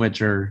 some of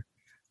which are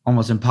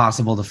almost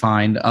impossible to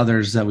find,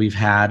 others that we've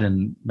had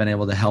and been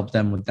able to help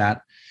them with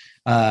that.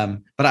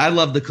 But I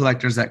love the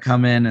collectors that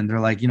come in and they're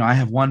like, I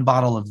have 1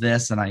 bottle of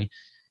this and I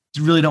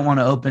really don't want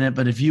to open it,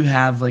 but if you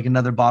have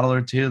another bottle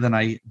or 2, then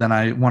I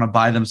want to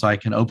buy them so I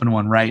can open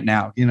one right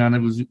now.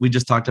 And we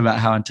just talked about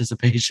how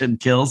anticipation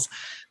kills,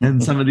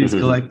 and some of these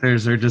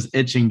collectors are just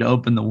itching to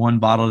open the 1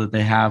 bottle that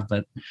they have,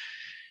 but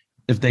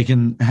if they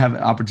can have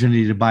an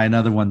opportunity to buy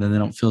another one, then they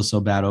don't feel so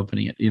bad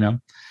opening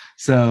it,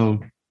 So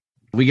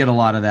we get a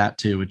lot of that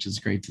too, which is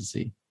great to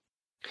see.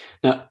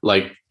 Now,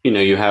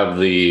 you have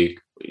the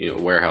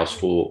warehouse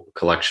full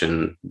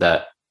collection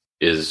that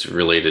is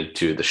related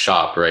to the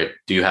shop, right?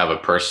 Do you have a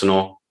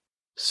personal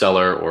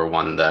seller, or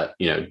one that,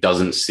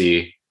 doesn't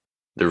see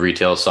the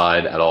retail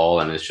side at all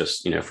and it's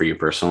just, for you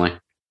personally?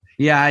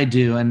 Yeah, I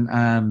do.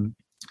 And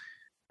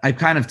I've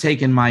kind of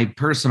taken my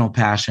personal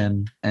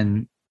passion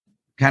and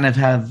kind of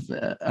have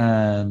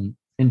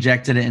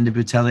injected it into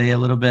Boutellier a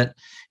little bit.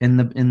 In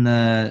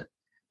the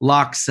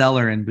lock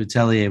cellar in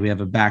Boutellier, we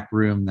have a back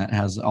room that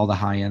has all the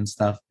high-end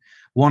stuff.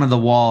 One of the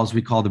walls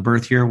we call the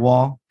birth year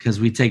wall, because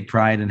we take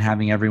pride in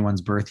having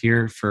everyone's birth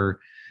year for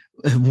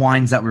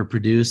wines that were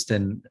produced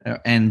and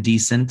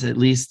decent, at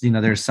least.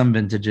 There's some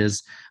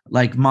vintages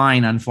like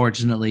mine,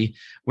 unfortunately,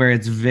 where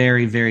it's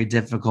very, very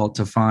difficult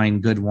to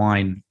find good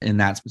wine in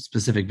that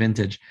specific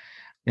vintage.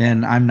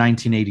 And I'm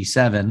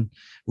 1987,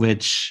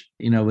 which,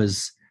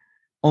 was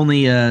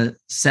only a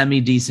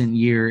semi-decent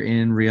year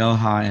in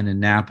Rioja and in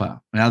Napa.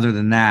 And other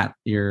than that,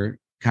 you're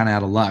kind of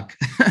out of luck.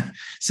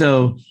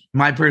 So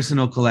my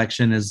personal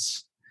collection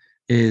is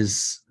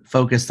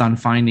focused on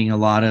finding a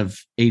lot of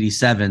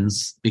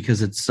 87s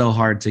because it's so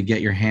hard to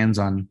get your hands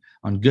on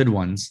good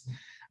ones.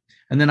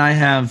 And then I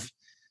have,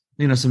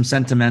 some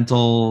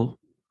sentimental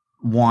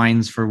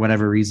wines for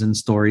whatever reason,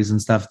 stories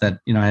and stuff that,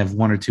 I have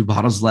 1 or 2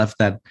 bottles left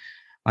that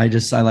I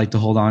like to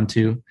hold on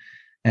to.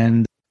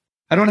 And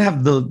I don't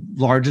have the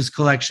largest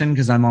collection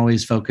because I'm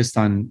always focused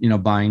on,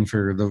 buying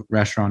for the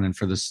restaurant and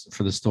for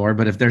the store.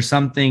 But if there's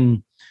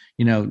something,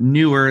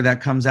 newer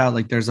that comes out,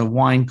 like there's a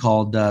wine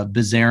called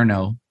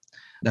Bizerno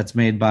that's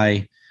made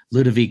by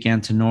Ludovic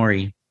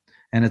Antinori,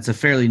 and it's a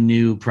fairly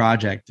new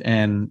project.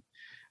 And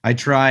I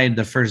tried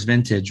the first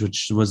vintage,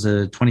 which was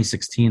a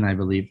 2016, I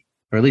believe,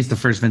 or at least the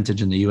first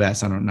vintage in the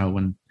US. I don't know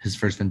when his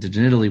first vintage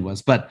in Italy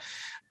was, but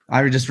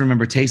I just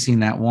remember tasting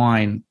that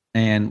wine,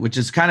 and which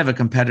is kind of a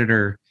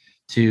competitor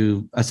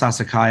to a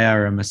Sassicaia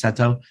or a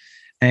Masseto.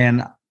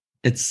 And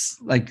it's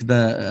like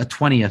a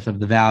 20th of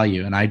the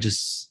value. And I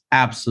just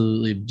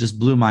absolutely just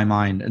blew my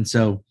mind. And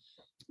so,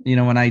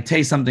 when I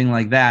taste something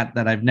like that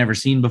I've never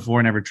seen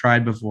before, never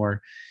tried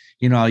before,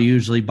 I'll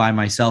usually buy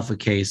myself a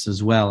case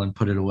as well and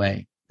put it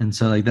away. And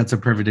so like, that's a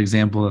perfect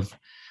example of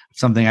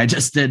something I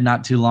just did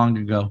not too long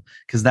ago,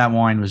 because that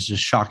wine was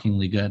just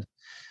shockingly good.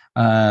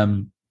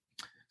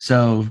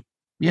 So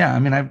yeah, I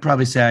mean, I'd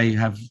probably say I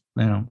have,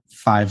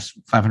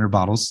 500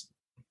 bottles.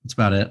 That's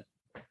about it.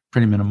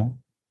 Pretty minimal.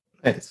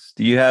 Nice.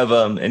 Do you have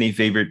any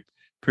favorite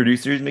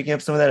producers making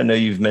up some of that? I know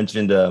you've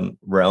mentioned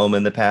Realm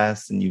in the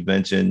past, and you've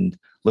mentioned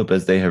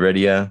Lopez de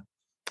Heredia.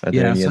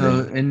 Yeah.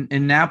 So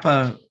in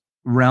Napa,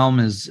 Realm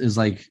is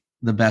like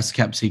the best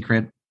kept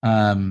secret.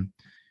 A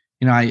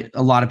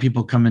lot of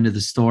people come into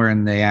the store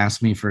and they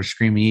ask me for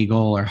Screaming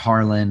Eagle or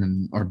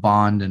Harlan or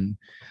Bond, and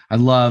I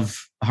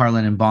love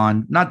Harlan and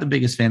Bond. Not the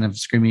biggest fan of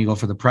Screaming Eagle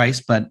for the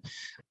price, but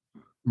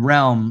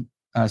Realm,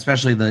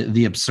 especially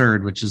the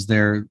Absurd, which is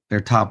their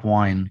top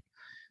wine.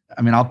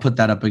 I mean, I'll put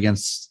that up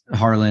against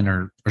Harlan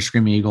or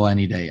Screaming Eagle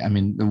any day. I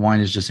mean, the wine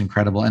is just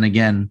incredible. And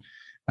again,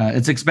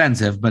 it's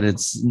expensive, but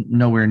it's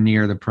nowhere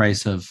near the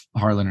price of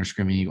Harlan or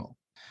Screaming Eagle.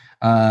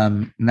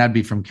 And that'd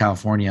be from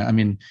California. I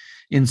mean,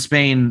 in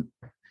Spain,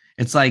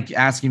 it's like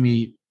asking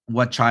me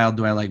what child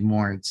do I like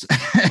more. It's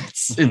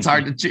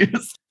hard to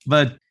choose.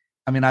 But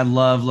I mean, I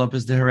love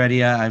Lopez de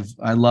Heredia.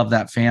 I love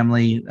that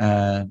family.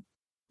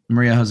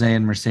 Maria Jose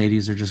and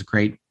Mercedes are just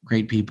great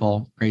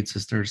people, great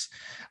sisters.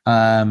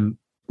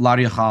 La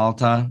Rioja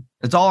Alta.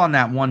 It's all on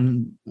that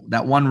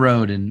one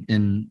road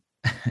in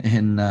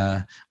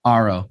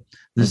Aro.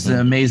 There's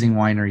amazing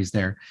wineries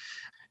there.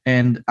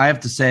 And I have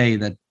to say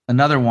that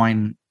another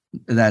wine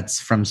that's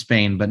from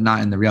Spain, but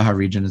not in the Rioja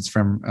region, it's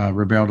from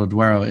Ribera del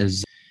Duero,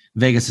 is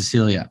Vega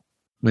Sicilia,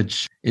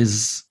 which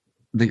is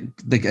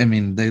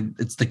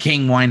it's the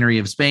king winery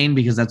of Spain,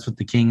 because that's what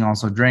the king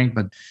also drank.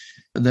 But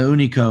the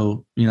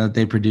Unico, that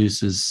they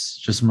produce is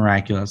just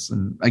miraculous.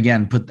 And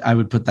again, I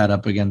would put that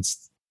up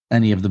against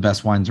any of the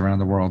best wines around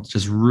the world.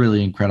 Just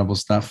really incredible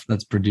stuff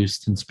that's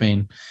produced in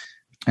Spain.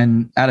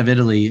 And out of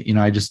Italy,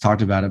 I just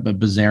talked about it, but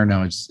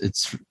Bizerno,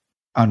 it's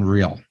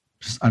unreal,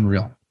 just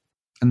unreal.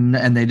 And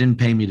they didn't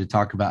pay me to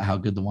talk about how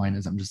good the wine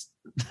is. I'm just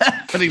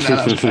putting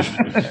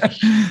that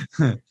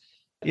up.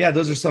 Yeah,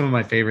 those are some of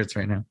my favorites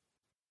right now.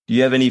 Do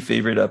you have any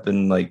favorite up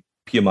in like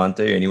Piemonte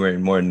or anywhere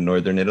more in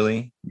northern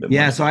Italy?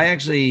 Yeah, so I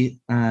actually,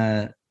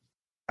 I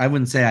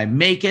wouldn't say I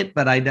make it,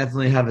 but I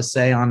definitely have a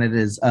say on it.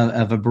 Is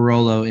of a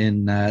Barolo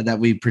in that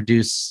we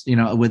produce,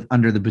 with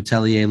under the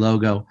Boutellier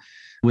logo,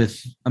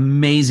 with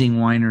amazing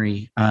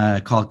winery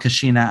called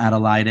Cascina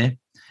Adelaide,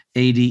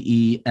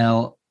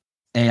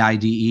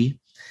 Adelaide.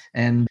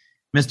 And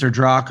Mr.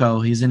 Draco,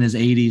 he's in his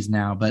 80s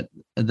now, but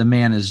the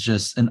man is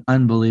just an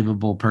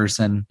unbelievable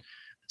person.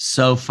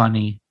 So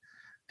funny.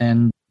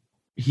 And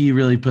he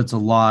really puts a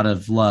lot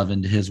of love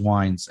into his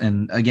wines.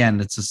 And again,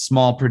 it's a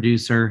small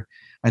producer.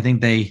 I think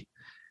they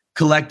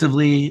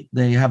collectively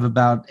have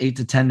about 8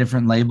 to 10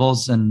 different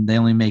labels, and they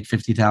only make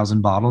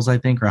 50,000 bottles, I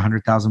think, or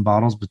 100,000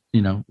 bottles, but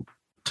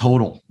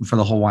total for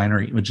the whole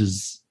winery, which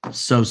is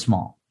so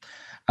small.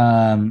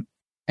 And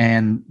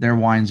their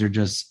wines are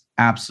just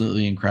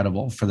absolutely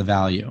incredible for the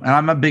value. And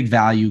I'm a big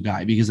value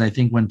guy, because I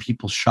think when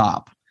people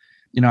shop,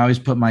 I always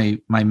put my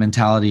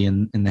mentality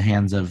in the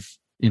hands of,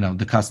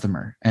 the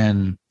customer.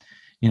 And,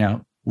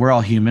 we're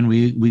all human.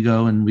 We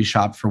go and we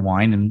shop for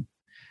wine, and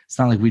it's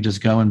not like we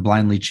just go and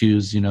blindly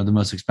choose, the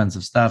most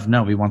expensive stuff.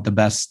 No, we want the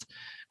best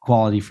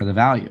quality for the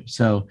value.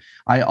 So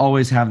I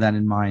always have that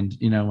in mind,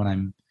 when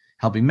I'm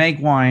helping make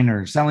wine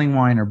or selling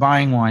wine or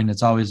buying wine,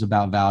 it's always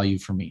about value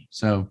for me.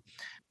 So,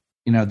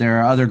 there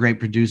are other great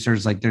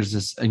producers. Like there's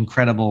this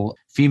incredible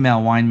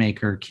female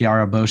winemaker,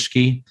 Chiara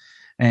Boschi,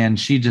 and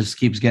she just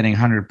keeps getting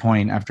 100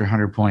 point after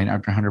 100 point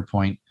after 100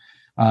 point.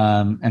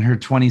 And her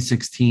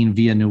 2016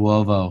 Via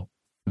Nuova,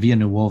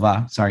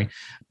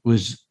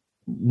 was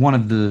one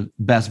of the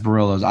best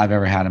Barolos I've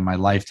ever had in my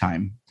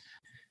lifetime.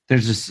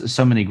 There's just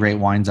so many great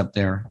wines up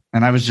there.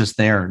 And I was just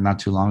there not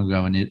too long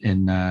ago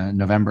in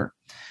November,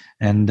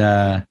 and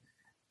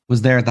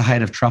was there at the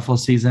height of truffle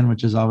season,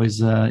 which is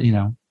always,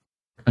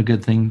 a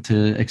good thing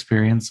to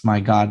experience. My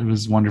God, it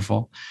was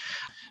wonderful.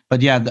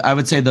 But yeah, I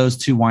would say those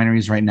two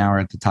wineries right now are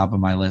at the top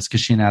of my list,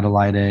 Cascina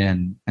Adelaide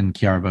and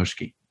Chiara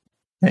Boschi.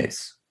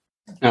 Nice.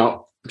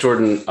 Now,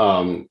 Jordan,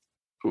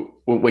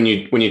 when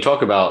you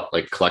talk about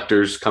like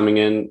collectors coming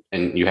in,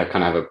 and you have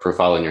a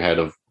profile in your head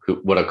of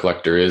what a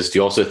collector is, do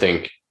you also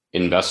think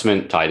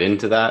investment tied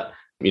into that?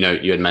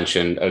 You had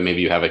mentioned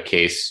maybe you have a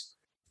case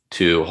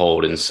to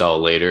hold and sell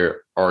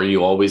later? Or are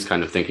you always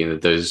kind of thinking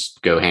that those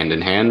go hand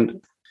in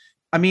hand?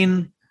 I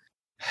mean,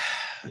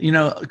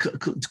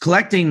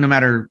 collecting, no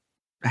matter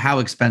how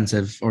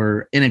expensive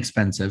or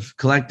inexpensive,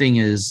 collecting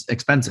is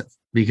expensive,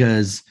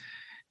 because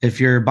if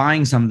you're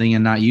buying something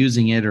and not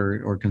using it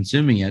or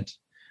consuming it,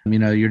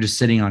 you're just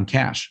sitting on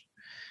cash.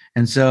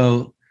 And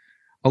so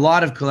a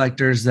lot of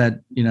collectors that,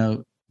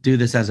 do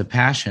this as a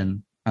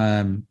passion,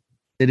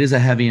 it is a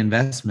heavy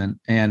investment.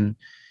 And,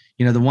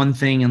 the one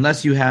thing,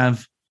 unless you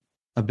have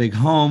a big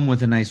home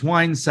with a nice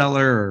wine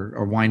cellar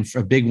or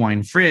a big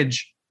wine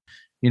fridge,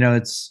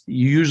 you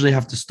usually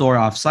have to store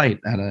offsite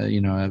at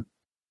a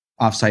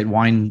offsite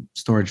wine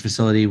storage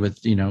facility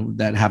with,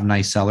 that have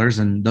nice cellars,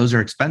 and those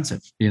are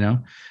expensive.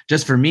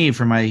 Just for me,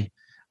 for my,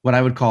 what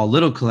I would call a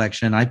little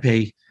collection, I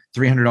pay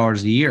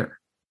 $300 a year.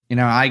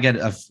 I get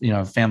a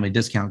family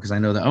discount because I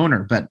know the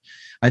owner, but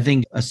I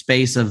think a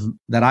space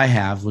that I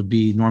have would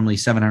be normally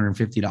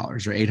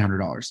 $750 or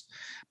 $800.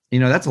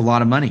 That's a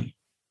lot of money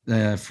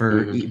and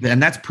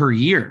that's per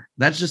year.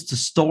 That's just to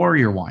store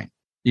your wine,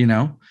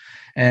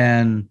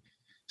 and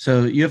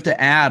so you have to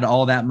add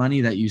all that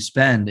money that you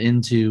spend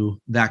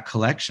into that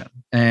collection.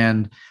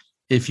 And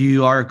if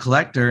you are a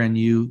collector and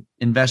you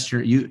invest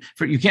you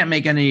can't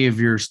make any of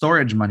your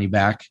storage money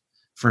back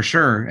for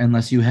sure,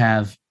 unless you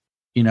have,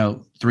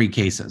 3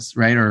 cases,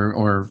 right?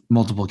 Or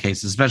multiple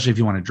cases, especially if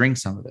you want to drink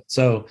some of it.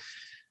 So,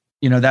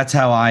 that's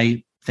how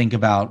I think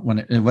about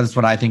what's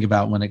what I think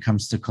about when it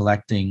comes to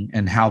collecting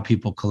and how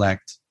people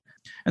collect.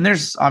 And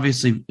there's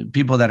obviously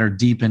people that are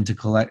deep into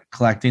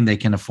collecting, they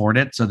can afford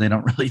it, so they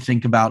don't really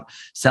think about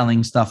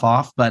selling stuff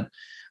off. But,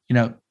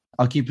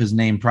 I'll keep his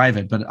name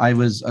private, but I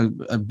was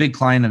a big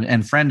client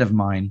and friend of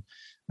mine,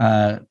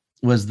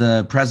 was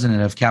the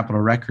president of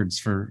Capitol Records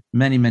for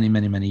many, many,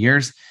 many, many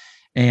years.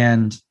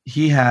 And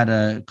he had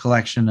a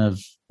collection of,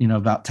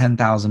 about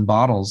 10,000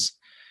 bottles.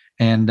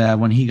 And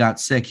when he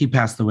got sick, he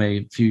passed away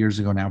a few years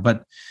ago now.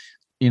 But,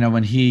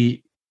 when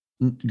he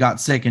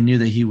got sick and knew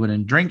that he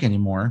wouldn't drink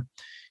anymore,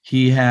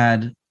 he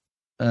had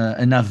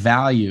enough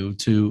value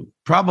to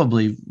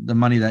probably the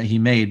money that he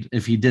made,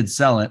 if he did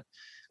sell it,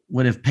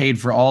 would have paid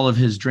for all of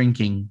his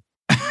drinking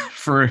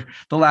for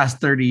the last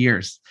 30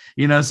 years.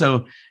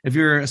 So if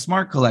you're a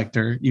smart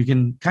collector, you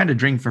can kind of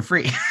drink for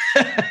free.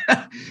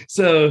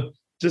 So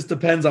just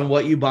depends on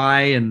what you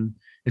buy and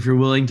if you're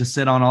willing to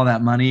sit on all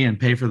that money and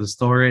pay for the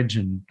storage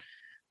and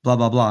blah,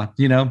 blah, blah,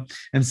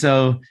 And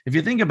so if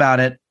you think about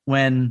it,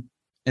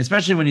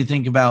 especially when you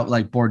think about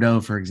like Bordeaux,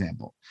 for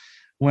example,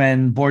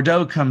 when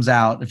Bordeaux comes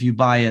out, if you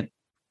buy it,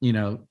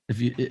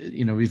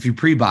 if you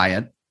pre-buy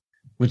it,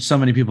 which so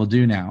many people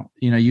do now,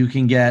 you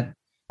can get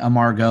a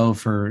Margaux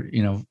for,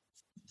 $500,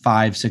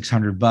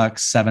 $600,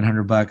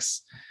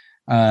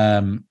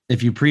 $700,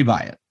 if you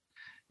pre-buy it,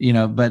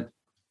 but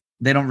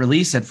they don't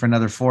release it for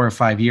another 4 or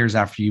 5 years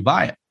after you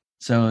buy it.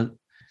 So,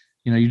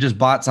 you just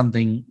bought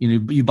something,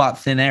 you bought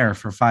thin air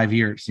for 5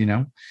 years,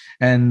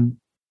 and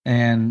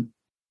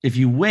if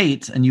you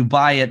wait and you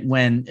buy it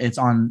when it's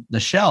on the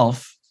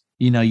shelf,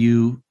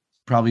 you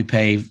probably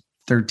pay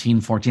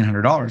 $1,300,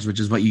 $1,400, which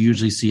is what you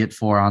usually see it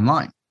for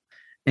online.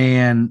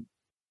 And,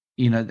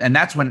 and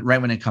that's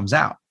right when it comes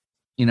out,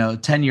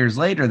 10 years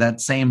later,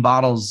 that same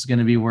bottle is going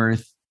to be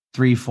worth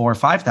 $3,000,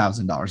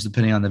 $4,000, $5,000,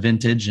 depending on the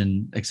vintage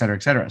and et cetera,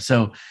 et cetera.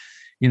 So,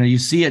 you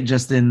see it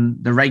just in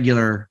the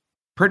regular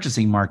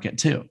purchasing market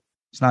too.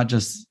 It's not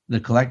just the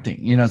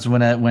collecting, so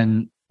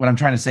when what I'm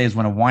trying to say is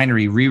when a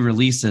winery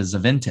re-releases a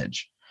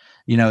vintage,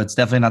 it's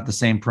definitely not the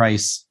same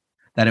price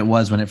that it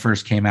was when it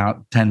first came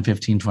out 10,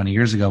 15, 20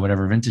 years ago,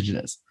 whatever vintage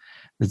it is.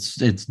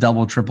 It's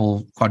double,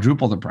 triple,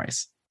 quadruple the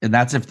price. And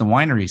that's if the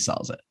winery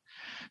sells it.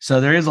 So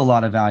there is a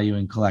lot of value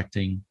in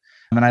collecting.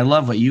 And I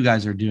love what you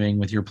guys are doing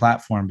with your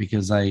platform,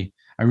 because I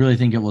really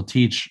think it will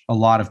teach a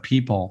lot of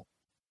people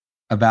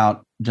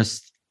about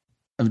just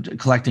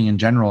collecting in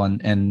general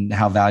and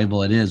how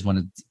valuable it is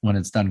when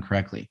it's done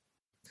correctly.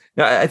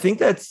 No, I think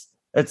that's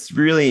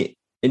really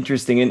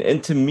interesting.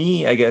 And to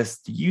me, I guess,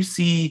 do you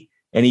see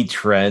any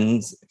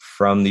trends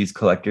from these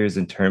collectors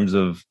in terms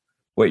of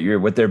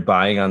what they're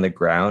buying on the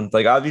ground?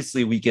 Like,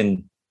 obviously we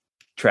can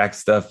track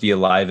stuff via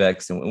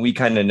LiveX and we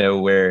kind of know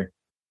where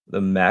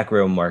the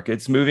macro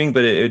market's moving,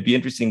 but it would be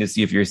interesting to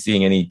see if you're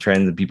seeing any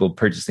trends of people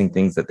purchasing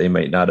things that they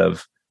might not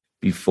have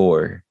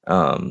before.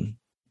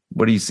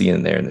 What do you see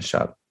in there in the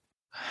shop?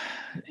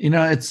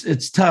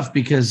 It's tough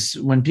because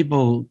when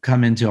people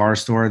come into our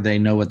store, they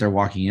know what they're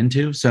walking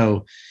into.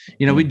 So,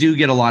 we do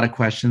get a lot of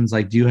questions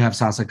like, do you have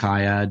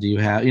Sassicaia? Do you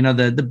have,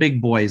 the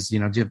big boys, do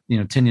you have,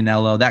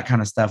 Tignanello, that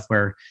kind of stuff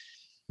where,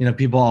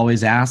 people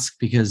always ask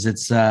because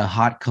it's a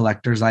hot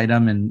collector's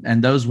item,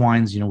 and those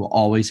wines, will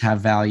always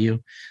have value.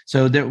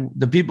 So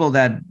the people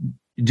that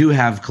do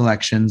have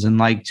collections and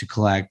like to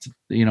collect,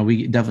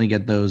 we definitely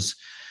get those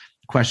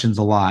questions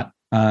a lot.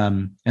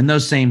 And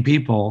those same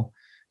people,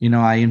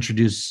 I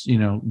introduce,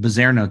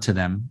 Vizerno to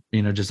them,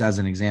 just as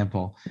an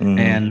example.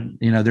 And,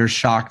 they're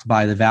shocked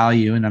by the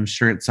value. And I'm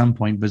sure at some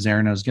point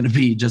Vizerno is going to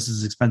be just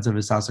as expensive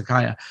as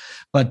Sassicaia.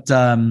 But,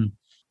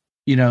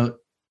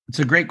 It's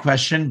a great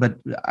question, but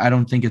I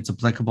don't think it's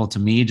applicable to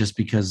me just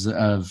because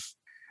of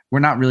we're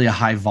not really a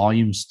high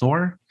volume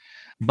store.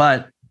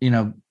 But,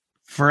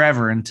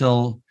 forever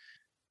until,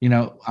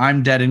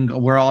 I'm dead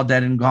and we're all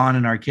dead and gone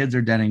and our kids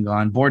are dead and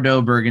gone,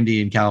 Bordeaux,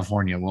 Burgundy, and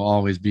California will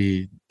always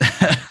be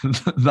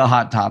the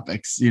hot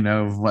topics,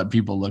 of what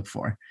people look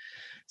for.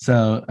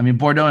 So, I mean,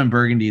 Bordeaux and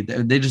Burgundy,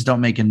 they just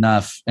don't make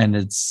enough. And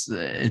it's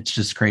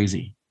just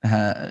crazy.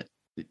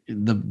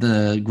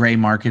 The gray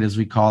market, as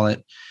we call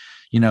it,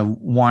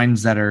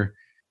 wines that are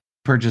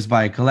purchased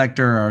by a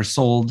collector are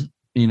sold,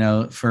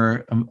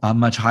 for a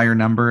much higher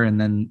number.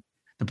 And then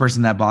the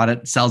person that bought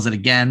it sells it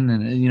again.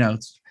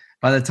 And,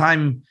 by the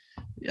time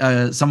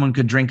someone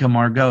could drink a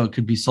Margaux, it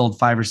could be sold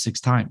 5 or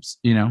 6 times,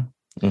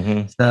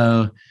 Mm-hmm.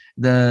 So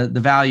the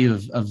value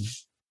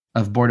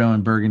of Bordeaux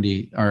and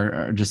Burgundy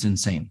are just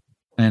insane.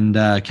 And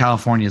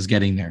California is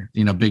getting there,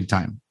 big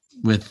time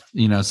with,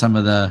 some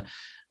of the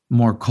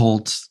more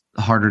cult,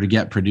 harder to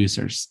get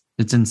producers.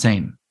 It's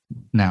insane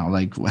now,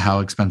 like how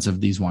expensive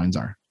these wines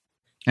are.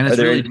 And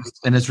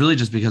it's really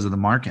just because of the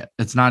market.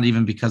 It's not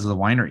even because of the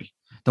winery.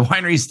 The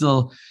winery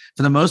still,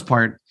 for the most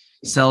part,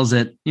 sells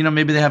it,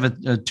 maybe they have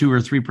a 2 or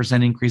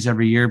 3% increase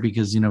every year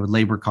because, with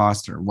labor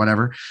cost or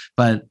whatever,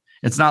 but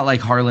it's not like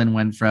Harlan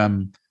went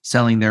from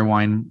selling their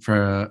wine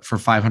for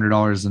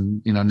 $500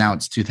 and, now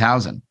it's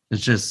 $2,000.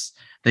 It's just,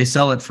 they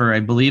sell it for,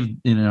 I believe,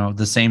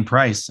 the same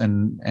price,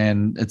 and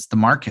it's the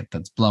market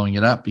that's blowing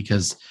it up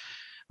because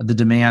the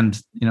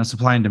demand,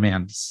 supply and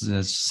demand. That's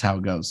just how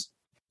it goes.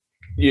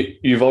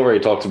 You've already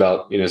talked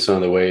about, some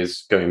of the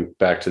ways, going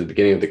back to the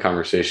beginning of the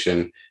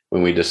conversation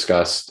when we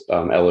discussed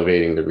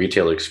elevating the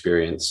retail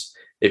experience.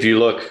 If you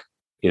look,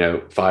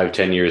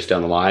 5-10 years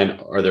down the line,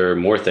 are there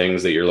more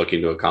things that you're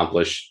looking to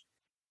accomplish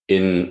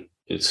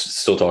it's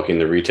still talking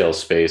the retail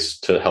space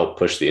to help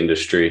push the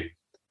industry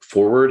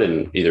forward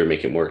and either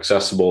make it more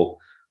accessible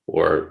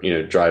or,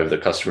 drive the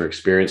customer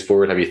experience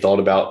forward? Have you thought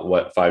about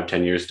what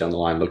 5-10 years down the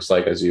line looks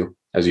like as you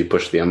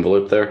push the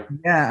envelope there?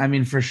 Yeah, I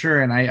mean, for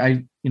sure. And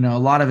I a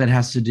lot of it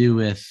has to do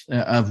with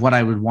of what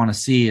I would want to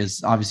see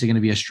is obviously going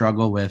to be a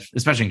struggle with,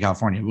 especially in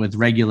California, with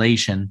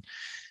regulation.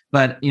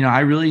 But, I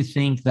really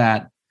think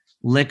that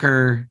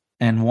liquor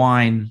and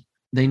wine,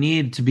 they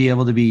need to be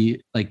able to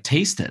be like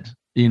tasted,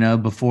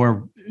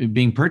 before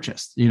being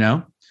purchased,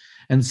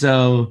 And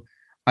so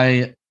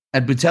at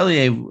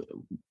Boutellier,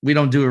 we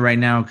don't do it right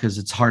now because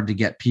it's hard to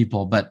get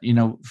people. But,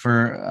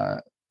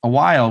 for a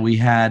while we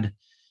had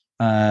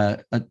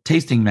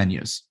tasting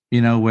menus,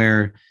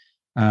 where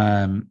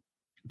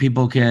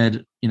people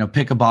could,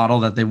 pick a bottle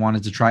that they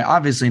wanted to try.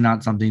 Obviously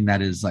not something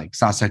that is like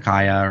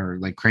Sassicaia or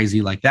like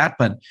crazy like that,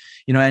 but,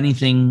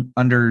 anything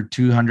under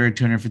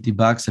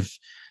 $200-$250, if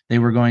they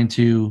were going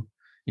to,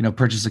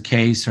 purchase a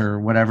case or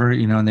whatever,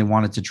 and they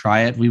wanted to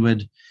try it, we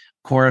would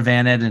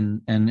Coravan it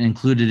and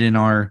include it in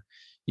our,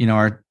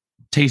 our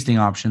tasting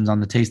options on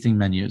the tasting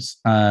menus.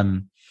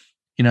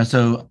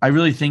 So I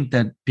really think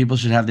that people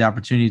should have the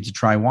opportunity to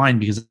try wine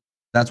because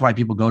that's why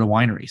people go to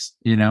wineries,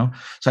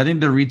 So I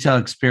think the retail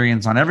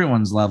experience on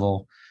everyone's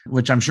level,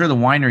 which I'm sure the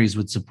wineries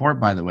would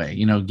support, by the way,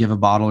 give a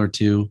bottle or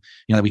two,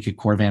 that we could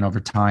Coravan over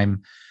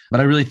time.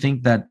 But I really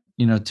think that,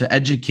 to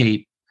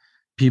educate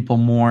people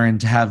more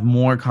and to have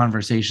more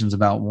conversations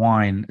about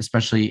wine,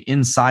 especially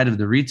inside of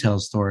the retail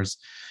stores,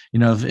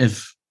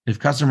 if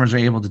customers are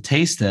able to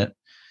taste it,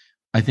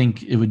 I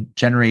think it would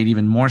generate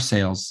even more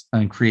sales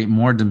and create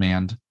more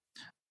demand,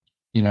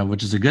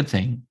 which is a good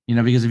thing,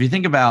 because if you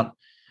think about,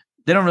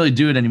 they don't really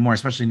do it anymore,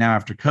 especially now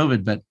after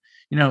COVID. But,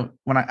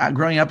 when I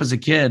growing up as a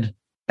kid,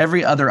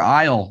 every other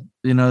aisle,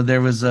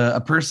 there was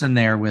a person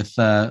there with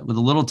a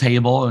little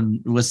table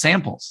and with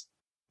samples.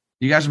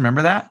 You guys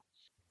remember that?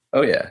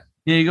 Oh yeah.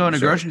 You go in a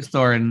grocery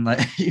store and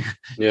like you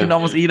can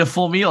almost eat a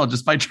full meal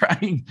just by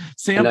trying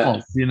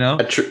samples.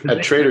 At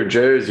Trader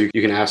Joe's, you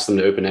can ask them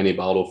to open any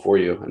bottle for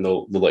you, and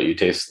they'll let you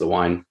taste the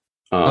wine.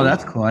 Oh,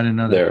 that's cool. I didn't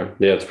know that. There,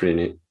 yeah, it's pretty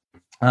neat.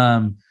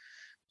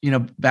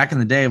 Back in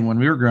the day when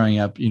we were growing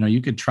up,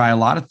 you could try a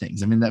lot of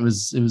things. I mean, that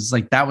was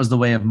the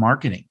way of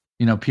marketing.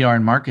 PR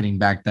and marketing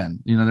back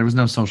then. There was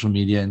no social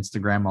media,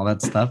 Instagram, all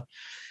that stuff,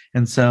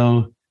 and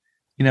so,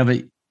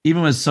 but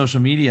even with social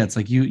media, it's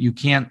like you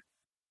can't.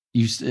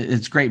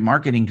 It's great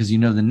marketing because the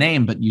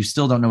name, but you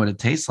still don't know what it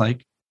tastes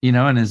like, and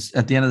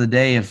at the end of the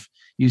day, if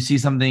you see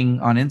something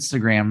on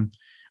Instagram,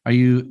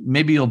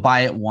 maybe you'll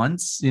buy it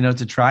once,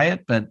 to try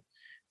it, but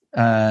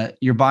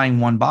you're buying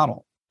one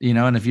bottle,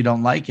 and if you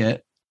don't like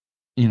it,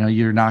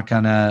 you're not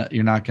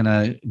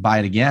gonna buy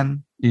it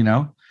again.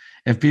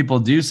 If people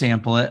do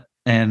sample it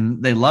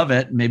and they love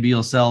it, maybe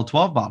you'll sell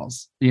 12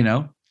 bottles,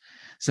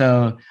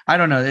 So I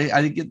don't know.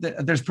 I think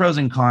there's pros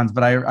and cons,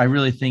 but I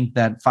really think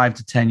that 5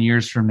 to 10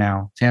 years from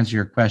now, to answer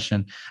your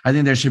question, I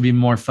think there should be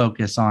more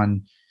focus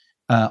on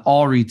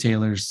all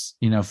retailers,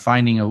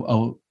 finding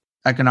a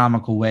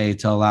economical way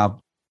to allow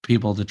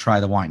people to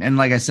try the wine. And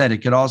like I said, it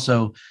could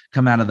also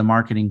come out of the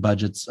marketing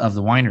budgets of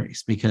the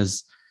wineries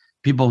because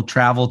people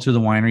travel to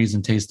the wineries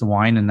and taste the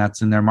wine, and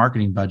that's in their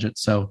marketing budget.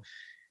 So,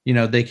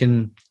 they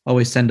can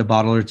always send a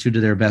bottle or two to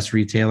their best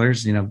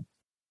retailers,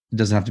 It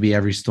doesn't have to be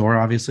every store,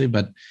 obviously,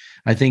 but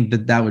I think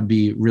that would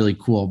be really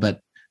cool.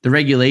 But the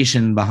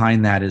regulation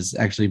behind that is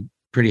actually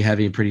pretty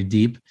heavy, pretty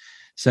deep.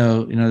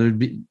 So,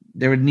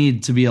 there would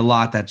need to be a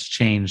lot that's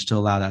changed to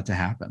allow that to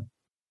happen.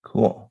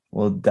 Cool.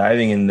 Well,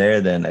 diving in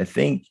there, then I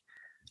think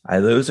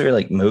those are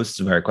like most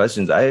of our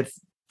questions.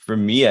 For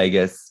me, I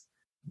guess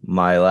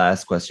my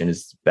last question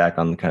is back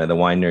on kind of the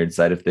wine nerd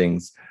side of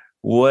things.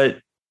 What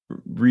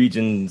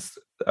regions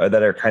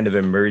that are kind of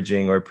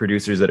emerging, or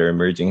producers that are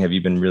emerging, have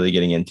you been really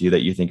getting into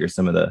that you think are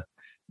some of the,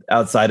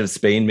 outside of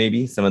Spain,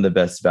 maybe some of the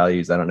best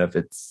values? I don't know if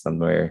it's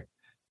somewhere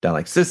down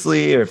like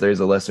Sicily, or if there's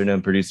a lesser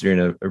known producer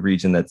in a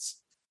region that's,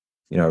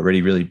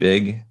 already really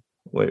big.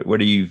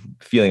 What are you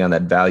feeling on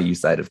that value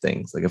side of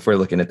things? Like if we're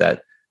looking at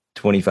that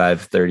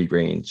 25-30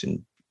 range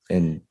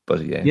and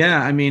Beaujolais.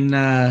 Yeah. I mean,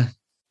 there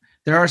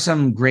are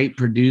some great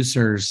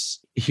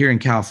producers here in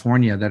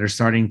California that are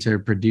starting to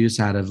produce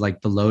out of like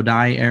the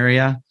Lodi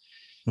area.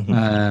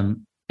 Mm-hmm.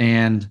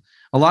 And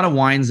a lot of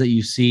wines that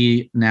you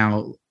see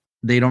now,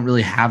 they don't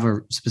really have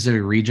a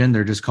specific region.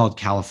 They're just called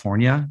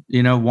California,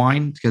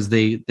 wine, because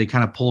they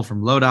kind of pull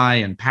from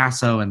Lodi and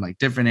Paso and like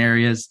different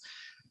areas.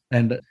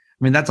 And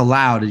I mean, that's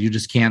allowed. You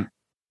just can't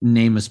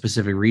name a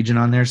specific region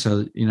on there.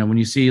 So, when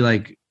you see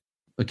like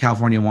a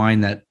California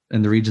wine that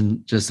and the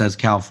region just says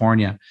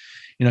California,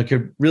 it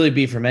could really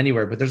be from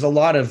anywhere. But there's a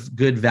lot of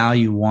good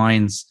value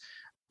wines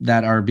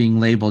that are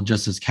being labeled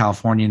just as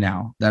California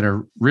now that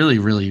are really,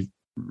 really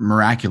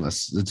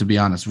miraculous, to be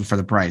honest, for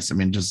the price. I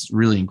mean, just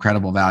really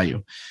incredible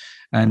value.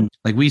 And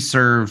like we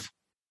serve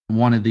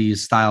one of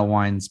these style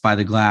wines by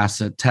the glass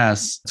at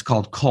Tess. It's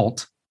called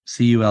Cult,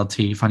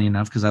 CULT, funny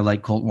enough, because I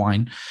like Cult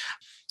wine.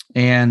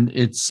 And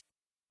it's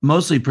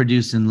mostly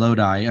produced in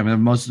Lodi. I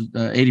mean, most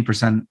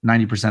 80%,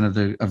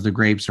 90% of the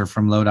grapes are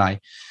from Lodi.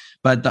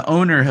 But the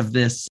owner of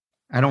this,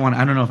 I don't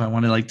know if I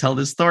want to like tell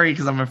this story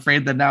because I'm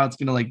afraid that now it's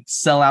going to like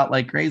sell out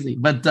like crazy.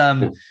 But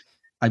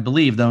I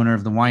believe the owner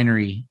of the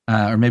winery,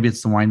 or maybe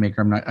it's the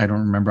winemaker. I don't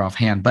remember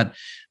offhand, but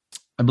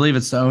I believe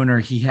it's the owner.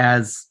 He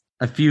has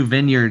a few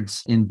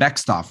vineyards in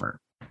Beckstoffer,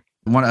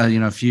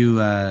 a few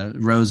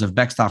rows of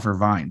Beckstoffer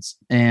vines.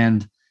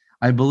 And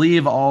I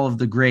believe all of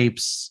the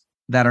grapes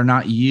that are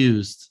not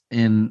used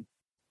in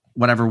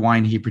whatever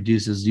wine he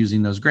produces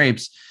using those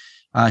grapes,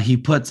 he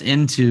puts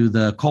into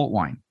the Cult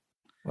wine.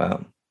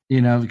 Wow.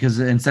 Because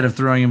instead of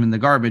throwing them in the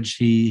garbage,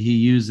 he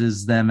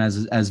uses them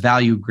as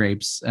value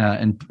grapes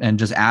and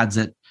just adds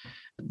it,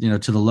 to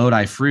the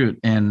Lodi fruit.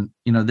 And,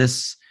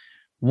 this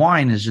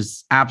wine is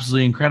just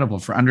absolutely incredible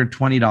for under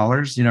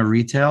 $20,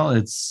 retail.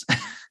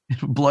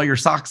 It'll blow your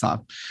socks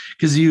off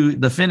because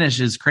the finish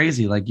is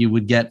crazy. Like you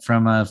would get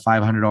from a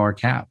 $500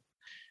 cab,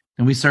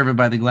 and we serve it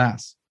by the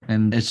glass,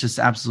 and it's just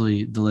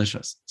absolutely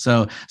delicious.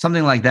 So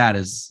something like that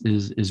is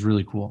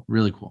really cool.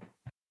 Really cool.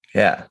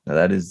 Yeah,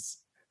 that is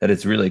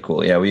really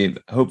cool. Yeah,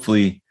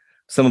 hopefully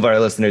some of our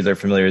listeners are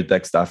familiar with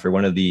Beckstoffer.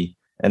 One of the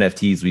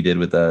NFTs we did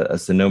with a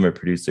Sonoma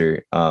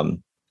producer.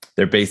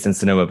 They're based in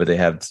Sonoma, but they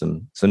have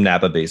some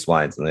Napa-based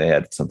wines, and they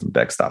had some from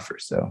Beckstoffer.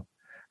 So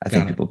I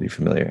think people will be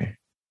familiar.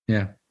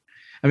 Yeah,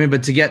 I mean,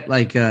 but to get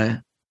like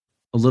a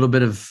little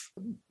bit of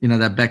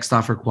that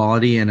Beckstoffer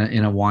quality in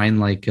a wine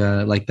like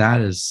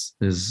that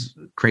is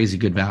crazy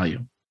good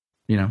value.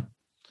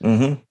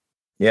 Mm-hmm.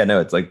 Yeah, no,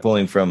 it's like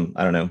pulling from,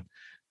 I don't know.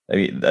 I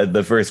mean,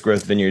 the first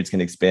growth vineyards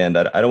can expand.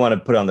 I don't want to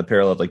put on the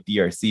parallel of like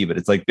DRC, but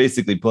it's like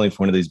basically pulling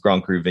from one of these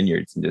Grand Cru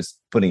vineyards and just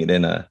putting it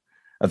in a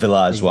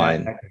village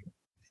wine.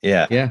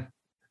 Yeah. Yeah.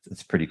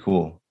 It's pretty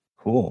cool.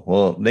 Cool.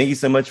 Well, thank you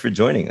so much for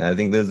joining. I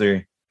think those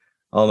are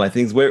all my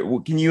things. Where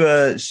can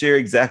you share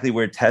exactly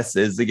where Tess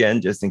is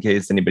again, just in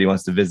case anybody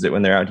wants to visit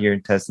when they're out here?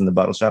 Tess in the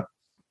bottle shop.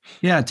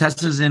 Yeah.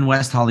 Tess is in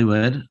West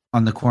Hollywood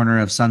on the corner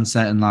of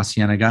Sunset and La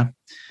Cienega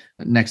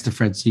next to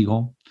Fred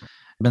Siegel.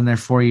 Been there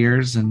 4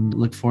 years and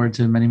look forward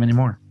to many, many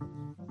more.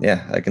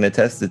 Yeah, I can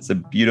attest. It's a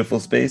beautiful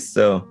space.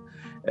 So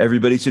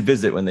everybody should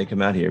visit when they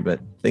come out here.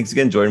 But thanks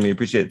again, Jordan. We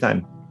appreciate the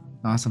time.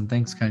 Awesome.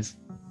 Thanks, guys.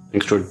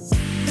 Thanks, Jordan.